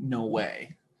like, no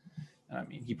way. And I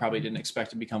mean, he probably didn't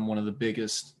expect to become one of the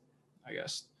biggest, I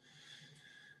guess,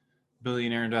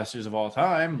 billionaire investors of all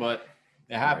time, but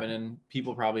it happened, and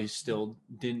people probably still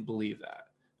didn't believe that.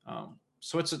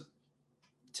 So it's a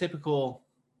typical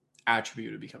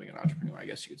attribute of becoming an entrepreneur, I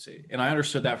guess you could say. And I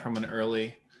understood that from an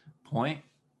early point,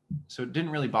 so it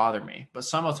didn't really bother me. But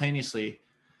simultaneously,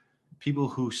 people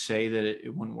who say that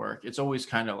it wouldn't work, it's always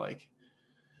kind of like,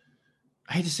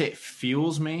 I hate to say it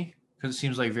fuels me because it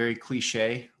seems like very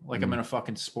cliche, like I'm in a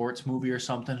fucking sports movie or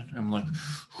something. And I'm like,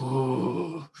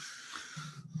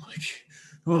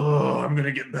 I'm going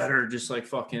to get better. Just like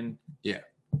fucking,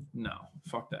 no,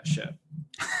 fuck that shit.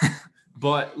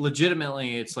 But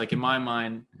legitimately, it's like in my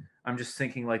mind, I'm just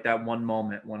thinking like that one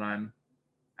moment when I'm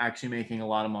actually making a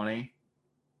lot of money.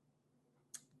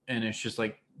 And it's just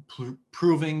like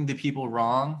proving the people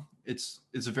wrong. It's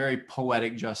a very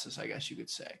poetic justice, I guess you could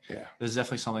say. Yeah. There's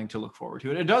definitely something to look forward to.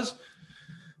 And it does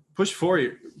push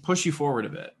you forward a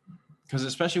bit. Because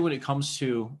especially when it comes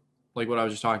to like what I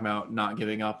was just talking about, not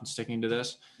giving up and sticking to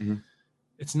this,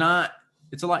 it's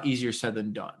a lot easier said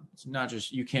than done. It's not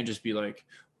just, you can't just be like,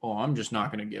 oh, I'm just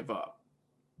not going to give up.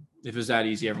 If it was that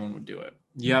easy, everyone would do it.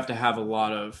 You have to have a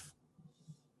lot of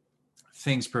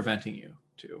things preventing you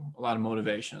to, a lot of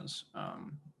motivations.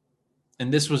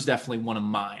 And this was definitely one of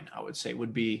mine, I would say,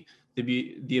 would be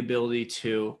the ability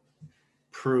to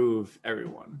prove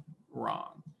everyone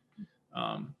wrong.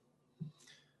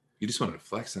 You just wanted to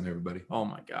flex on everybody. Oh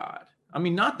my God. I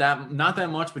mean, not that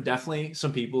much, but definitely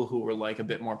some people who were like a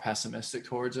bit more pessimistic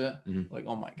towards it. Mhm. Like,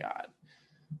 oh my God,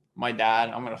 my dad,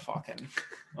 I'm gonna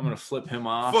flip him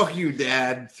off. Fuck you,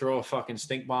 Dad. Throw a fucking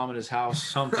stink bomb at his house,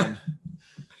 something.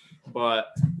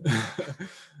 But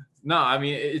no, I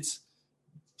mean, it's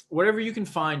whatever you can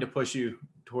find to push you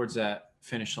towards that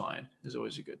finish line is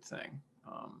always a good thing.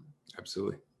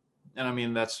 Absolutely. And I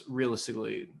mean, that's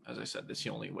realistically, as I said, that's the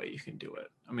only way you can do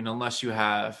it. I mean, unless you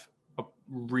have a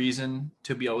reason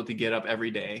to be able to get up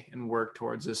every day and work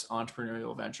towards this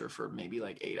entrepreneurial venture for maybe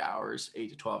like 8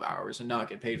 to 12 hours and not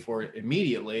get paid for it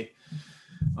immediately,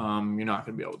 you're not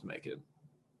going to be able to make it.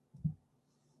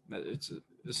 It's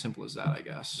as simple as that, I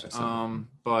guess.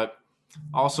 But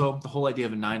also the whole idea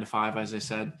of a 9 to 5, as I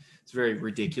said, it's very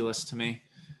ridiculous to me.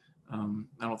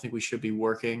 I don't think we should be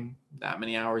working that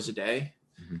many hours a day.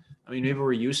 Mm-hmm. I mean, maybe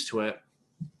we're used to it,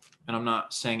 and I'm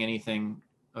not saying anything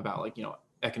about like,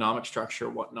 economic structure or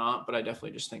whatnot, but I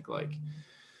definitely just think like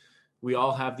we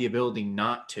all have the ability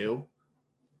not to.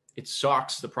 It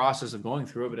sucks, the process of going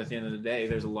through it, but at the end of the day,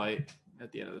 there's a light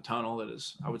at the end of the tunnel that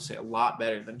is, I would say, a lot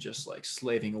better than just like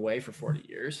slaving away for 40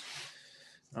 years.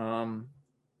 And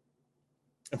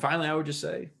finally, I would just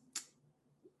say,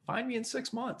 find me in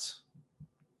 6 months.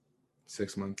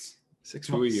 6 months. 6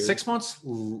 months. 6 months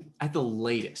at the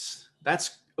latest.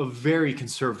 That's a very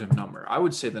conservative number. I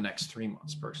would say the next 3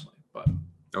 months personally, but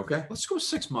okay, let's go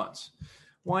 6 months.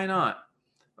 Why not?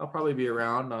 I'll probably be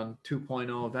around on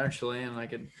 2.0 eventually, and I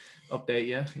can update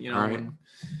you. All right.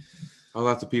 I'll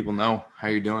let the people know how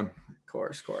you're doing. Of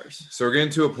course. So we're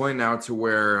getting to a point now to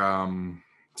where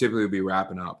typically we'll be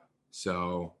wrapping up.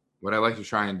 So what I like to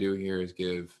try and do here is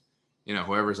give,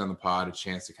 whoever's on the pod a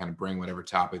chance to kind of bring whatever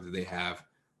topic that they have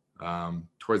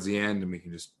towards the end, and we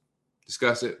can just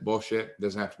discuss it. Bullshit. It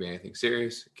doesn't have to be anything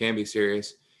serious. It can be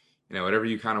serious. Whatever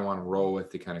you kind of want to roll with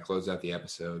to kind of close out the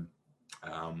episode.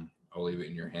 I'll leave it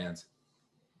in your hands.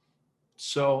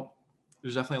 So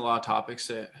there's definitely a lot of topics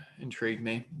that intrigue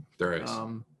me. There is.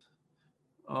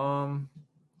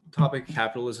 Topic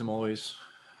capitalism always.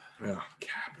 Yeah,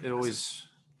 capitalism. It always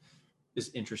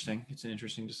is interesting. It's an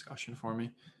interesting discussion for me.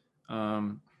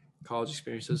 College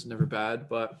experiences never bad,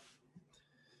 but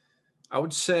I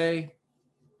would say,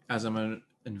 as I'm an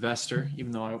investor,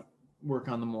 even though I work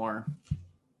on the more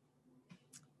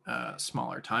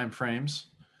smaller time frames,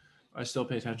 I still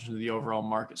pay attention to the overall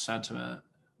market sentiment.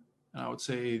 And I would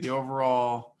say the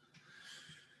overall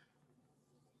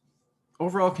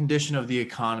condition of the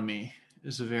economy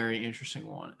is a very interesting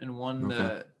one, and one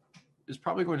that is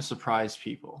probably going to surprise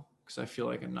people, because I feel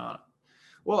like I'm not.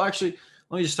 Well, actually,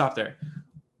 let me just stop there.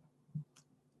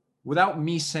 Without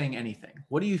me saying anything,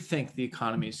 what do you think the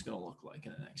economy is going to look like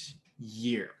in the next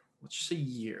year? Let's just say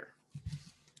year.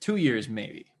 2 years,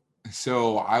 maybe.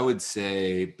 So I would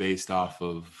say, based off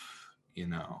of,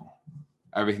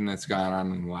 everything that's gone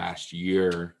on in the last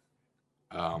year,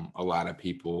 a lot of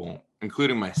people,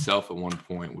 including myself at one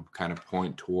point, would kind of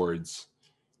point towards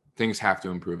things have to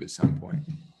improve at some point,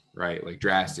 right? Like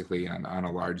drastically on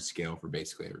a large scale for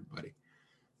basically everybody.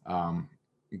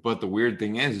 But the weird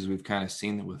thing is we've kind of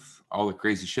seen that with all the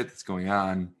crazy shit that's going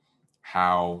on,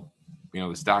 how,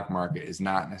 the stock market is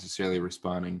not necessarily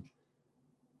responding,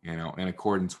 in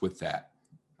accordance with that.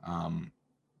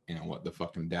 What, the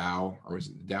fucking Dow, or was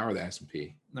it the Dow or the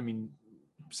S&P? I mean,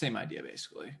 same idea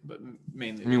basically, but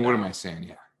mainly. I mean, what am I saying?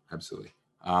 Yeah, absolutely.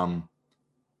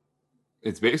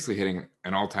 It's basically hitting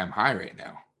an all-time high right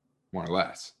now, more or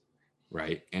less,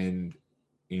 right? And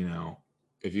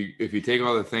if you take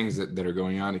all the things that are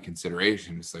going on into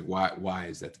consideration, it's like why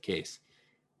is that the case?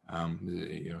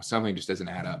 Something just doesn't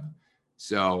add up.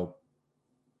 So,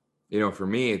 for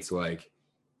me, it's like,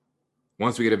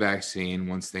 once we get a vaccine,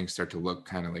 once things start to look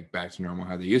kind of like back to normal,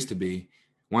 how they used to be,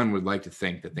 one would like to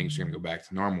think that things are going to go back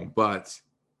to normal. But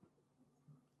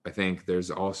I think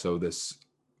there's also this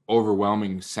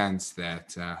overwhelming sense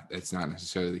that it's not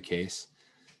necessarily the case.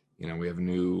 We have a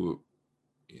new,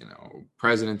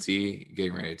 presidency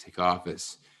getting ready to take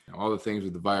office. All the things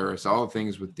with the virus, all the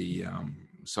things with the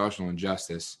social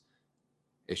injustice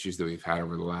issues that we've had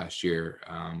over the last year.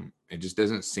 It just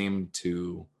doesn't seem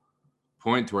to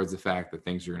point towards the fact that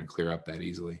things are going to clear up that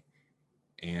easily.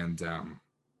 And,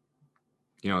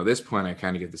 at this point, I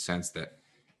kind of get the sense that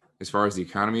as far as the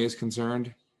economy is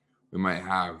concerned, we might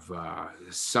have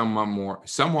somewhat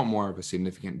more of a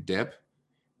significant dip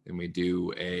than we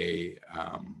do a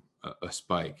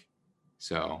spike.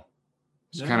 So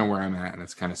it's kind of where I'm at. And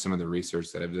that's kind of some of the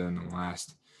research that I've done in the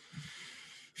last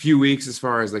few weeks, as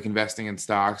far as like investing in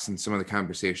stocks and some of the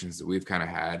conversations that we've kind of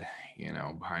had,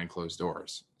 behind closed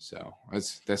doors. So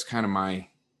that's kind of my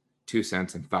 2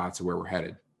 cents and thoughts of where we're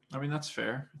headed. I mean, that's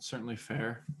fair. It's certainly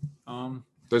fair.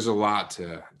 There's a lot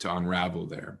to unravel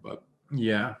there, but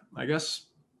Yeah, I guess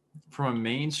from a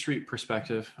Main Street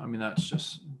perspective, I mean, that's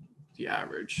just the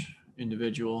average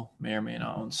individual may or may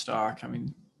not own stock. I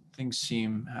mean, things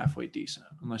seem halfway decent,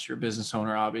 unless you're a business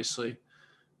owner, obviously.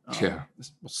 yeah.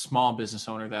 Small business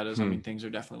owner, that is. I mean, things are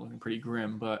definitely looking pretty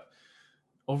grim, but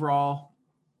overall,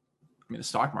 I mean, the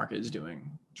stock market is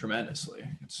doing tremendously.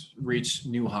 It's reached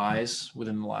new highs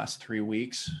within the last 3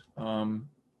 weeks.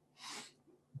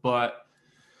 But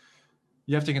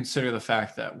you have to consider the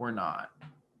fact that we're not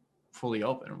fully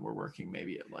open. We're working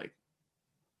maybe at like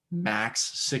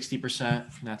max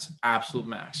 60%. And that's absolute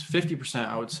max. 50%,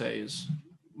 I would say, is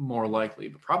more likely,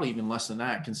 but probably even less than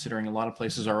that, considering a lot of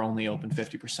places are only open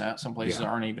 50%. Some places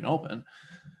aren't even open.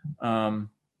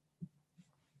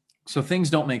 So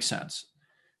things don't make sense.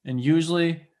 And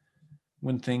usually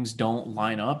when things don't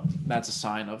line up, that's a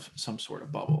sign of some sort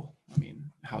of bubble. I mean,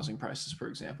 housing prices, for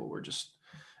example, were just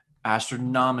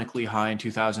astronomically high in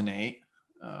 2008,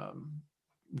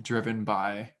 driven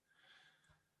by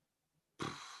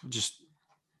just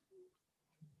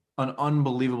an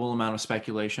unbelievable amount of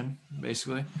speculation,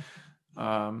 basically.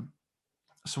 So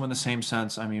in the same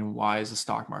sense, I mean, why is the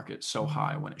stock market so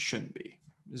high when it shouldn't be,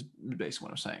 is basically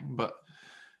what I'm saying. But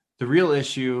the real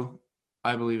issue,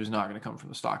 I believe, is not going to come from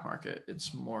the stock market.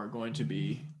 It's more going to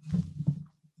be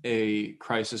a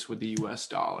crisis with the US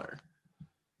dollar.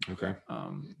 Okay.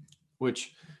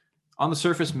 Which on the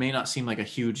surface may not seem like a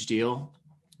huge deal,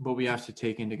 but we have to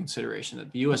take into consideration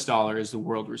that the US dollar is the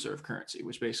world reserve currency,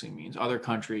 which basically means other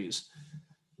countries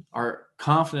are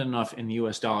confident enough in the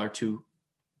US dollar to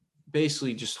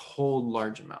basically just hold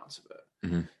large amounts of it.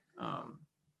 Mm-hmm.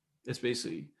 It's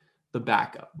basically the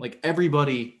backup. Like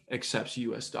everybody accepts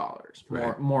US dollars,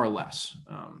 more or less.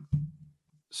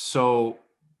 So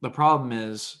the problem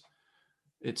is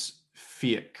it's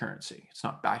fiat currency. It's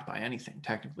not backed by anything.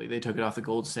 Technically, they took it off the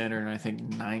gold standard in, I think,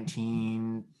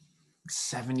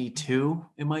 1972,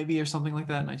 it might be, or something like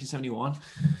that, 1971.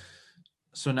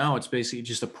 So now it's basically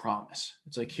just a promise.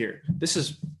 It's like, here, this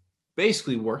is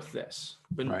basically worth this,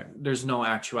 but there's no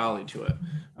actuality to it.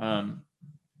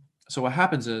 So what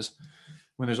happens is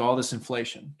when there's all this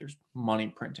inflation, there's money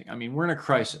printing. I mean, we're in a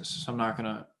crisis, so I'm not going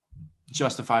to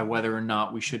justify whether or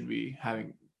not we should be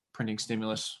printing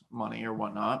stimulus money or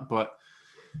whatnot, but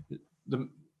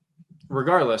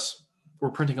regardless, we're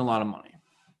printing a lot of money.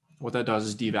 What that does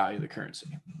is devalue the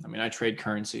currency. I mean, I trade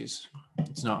currencies.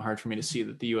 It's not hard for me to see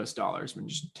that the US dollar has been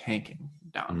just tanking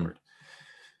downward.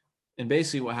 Mm-hmm. And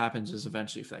basically what happens is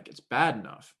eventually, if that gets bad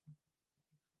enough,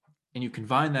 and you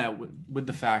combine that with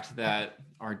the fact that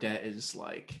our debt is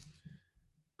like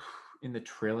in the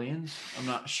trillions, I'm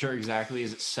not sure exactly,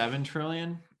 is it 7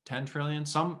 trillion, 10 trillion,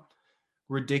 some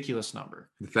ridiculous number.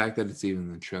 The fact that it's even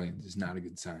in the trillions is not a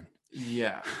good sign.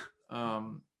 Yeah.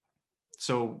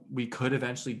 So we could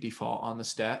eventually default on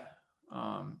this debt.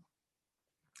 I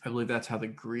believe that's how the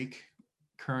Greek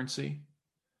currency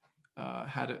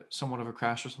had somewhat of a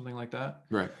crash or something like that.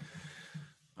 Right.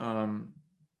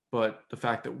 But the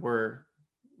fact that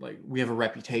we have a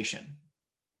reputation,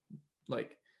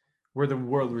 like we're the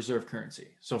world reserve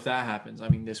currency. So if that happens, I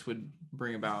mean, this would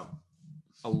bring about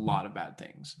a lot of bad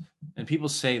things. And people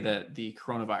say that the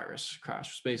coronavirus crash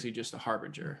was basically just a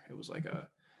harbinger. It was like a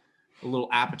little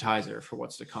appetizer for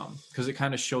what's to come, because it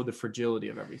kind of showed the fragility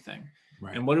of everything.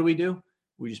 Right. And what did we do?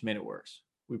 We just made it worse.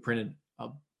 We printed a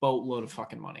boatload of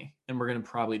fucking money, and we're going to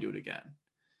probably do it again.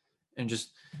 And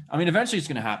just, I mean, eventually it's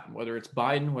going to happen, whether it's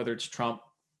Biden, whether it's Trump,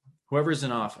 whoever's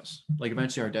in office, like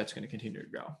eventually our debt's going to continue to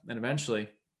grow. And eventually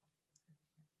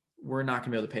we're not going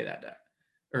to be able to pay that debt.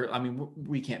 Or, I mean,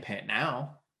 we can't pay it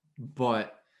now,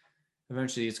 but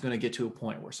eventually it's going to get to a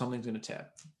point where something's going to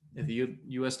tip. If the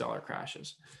US dollar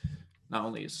crashes, not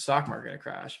only is the stock market going to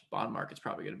crash, bond market's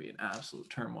probably going to be in absolute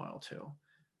turmoil too.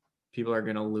 People are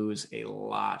going to lose a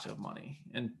lot of money.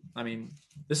 And I mean,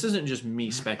 this isn't just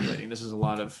me speculating. This is a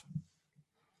lot of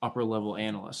upper level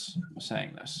analysts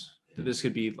saying this, that this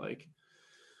could be like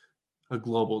a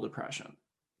global depression,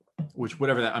 which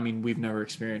whatever that, I mean, we've never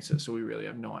experienced it, so we really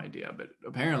have no idea, but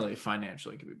apparently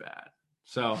financially it could be bad.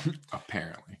 So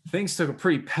apparently things took a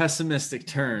pretty pessimistic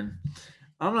turn.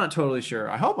 I'm not totally sure.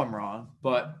 I hope I'm wrong,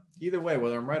 but either way,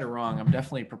 whether I'm right or wrong, I'm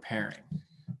definitely preparing.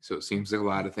 So it seems like a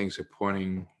lot of things are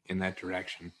pointing in that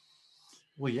direction.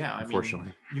 Well, yeah.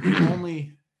 Unfortunately, you can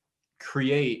only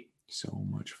create so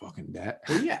much fucking debt.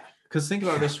 Well, yeah. Because think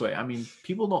about it this way. I mean,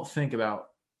 people don't think about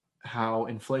how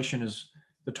inflation is,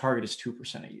 the target is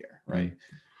 2% a year, right?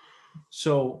 Mm-hmm.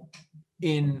 So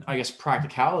in, I guess,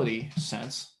 practicality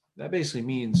sense, that basically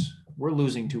means we're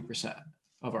losing 2%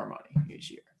 of our money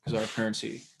each year. because our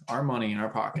currency, our money in our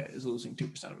pocket is losing 2%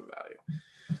 of the value.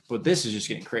 But this is just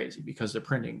getting crazy because they're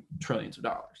printing trillions of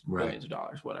dollars, billions of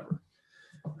dollars, whatever.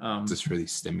 Just for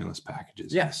these stimulus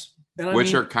packages. Yes.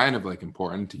 Which are kind of like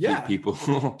important to keep people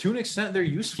to an extent, they're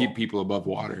useful. Keep people above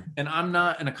water. And I'm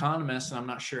not an economist and I'm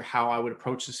not sure how I would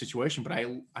approach the situation, but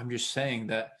I'm just saying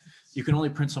that you can only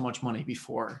print so much money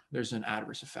before there's an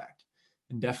adverse effect.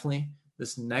 And definitely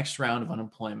this next round of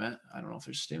unemployment, I don't know if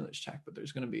there's a stimulus check, but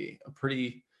there's going to be a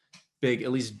pretty big,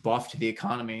 at least buff to the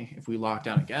economy. If we lock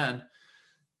down again,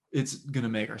 it's going to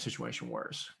make our situation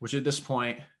worse, which at this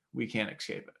point we can't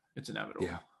escape it. It's inevitable.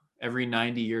 Yeah. Every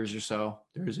 90 years or so,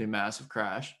 there is a massive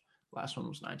crash. Last one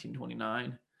was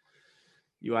 1929.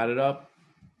 You add it up,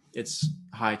 it's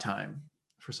high time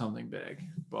for something big.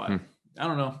 But I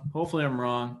don't know. Hopefully I'm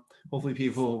wrong. Hopefully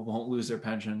people won't lose their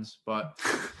pensions. But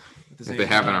if they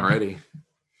haven't already.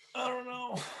 I don't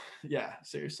know. Yeah,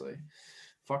 seriously.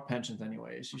 Fuck pensions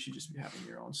anyways. You should just be having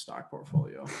your own stock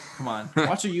portfolio. Come on.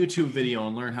 Watch a YouTube video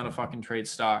and learn how to fucking trade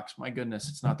stocks. My goodness,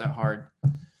 it's not that hard.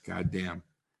 God damn.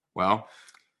 Well,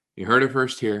 you heard it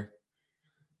first here.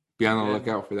 Be on the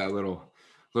lookout for that little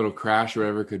crash or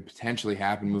whatever could potentially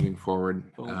happen moving forward.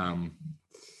 I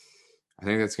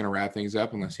think that's going to wrap things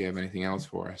up unless you have anything else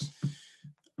for us.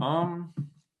 I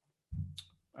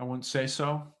wouldn't say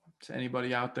so to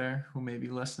anybody out there who may be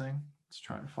listening. It's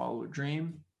trying to follow a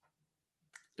dream.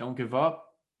 Don't give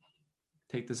up.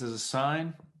 Take this as a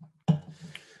sign.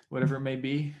 Whatever it may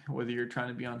be, whether you're trying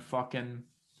to be on fucking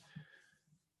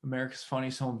America's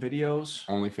Funniest Home Videos,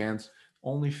 OnlyFans,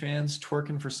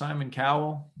 twerking for Simon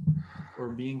Cowell, or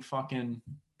being fucking,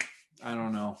 I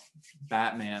don't know,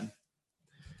 Batman.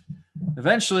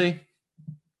 Eventually,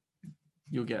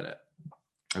 you'll get it.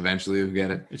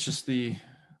 It's just the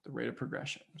rate of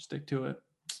progression. Stick to it.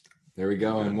 There we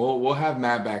go. And we'll have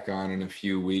Matt back on in a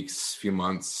few weeks, few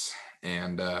months,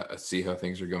 and see how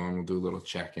things are going. We'll do a little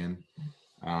check-in.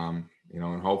 And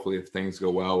hopefully if things go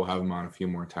well, we'll have him on a few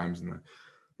more times in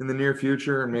the near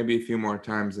future, and maybe a few more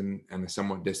times in the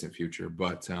somewhat distant future.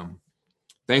 But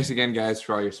thanks again, guys,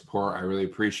 for all your support. I really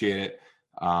appreciate it.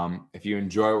 If you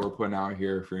enjoy what we're putting out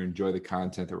here, if you enjoy the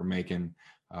content that we're making,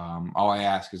 all I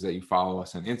ask is that you follow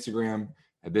us on Instagram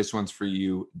at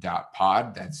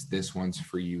thisonesforyou.pod. That's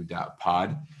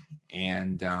thisonesforyou.pod.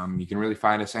 And you can really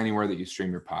find us anywhere that you stream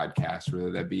your podcast,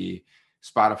 whether that be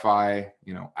Spotify,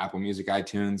 Apple Music,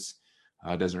 iTunes.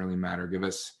 Doesn't really matter. Give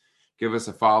us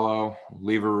a follow,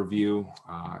 leave a review.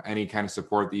 Any kind of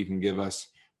support that you can give us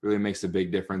really makes a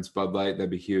big difference. Bud Light,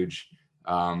 that'd be huge.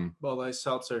 Bud Light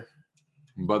Seltzer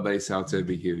would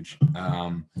be huge.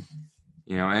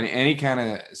 Any kind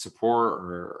of support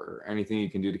or anything you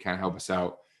can do to kind of help us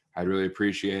out, I'd really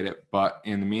appreciate it. But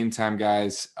in the meantime,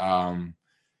 guys,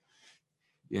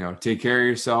 take care of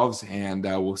yourselves, and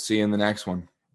we'll see you in the next one.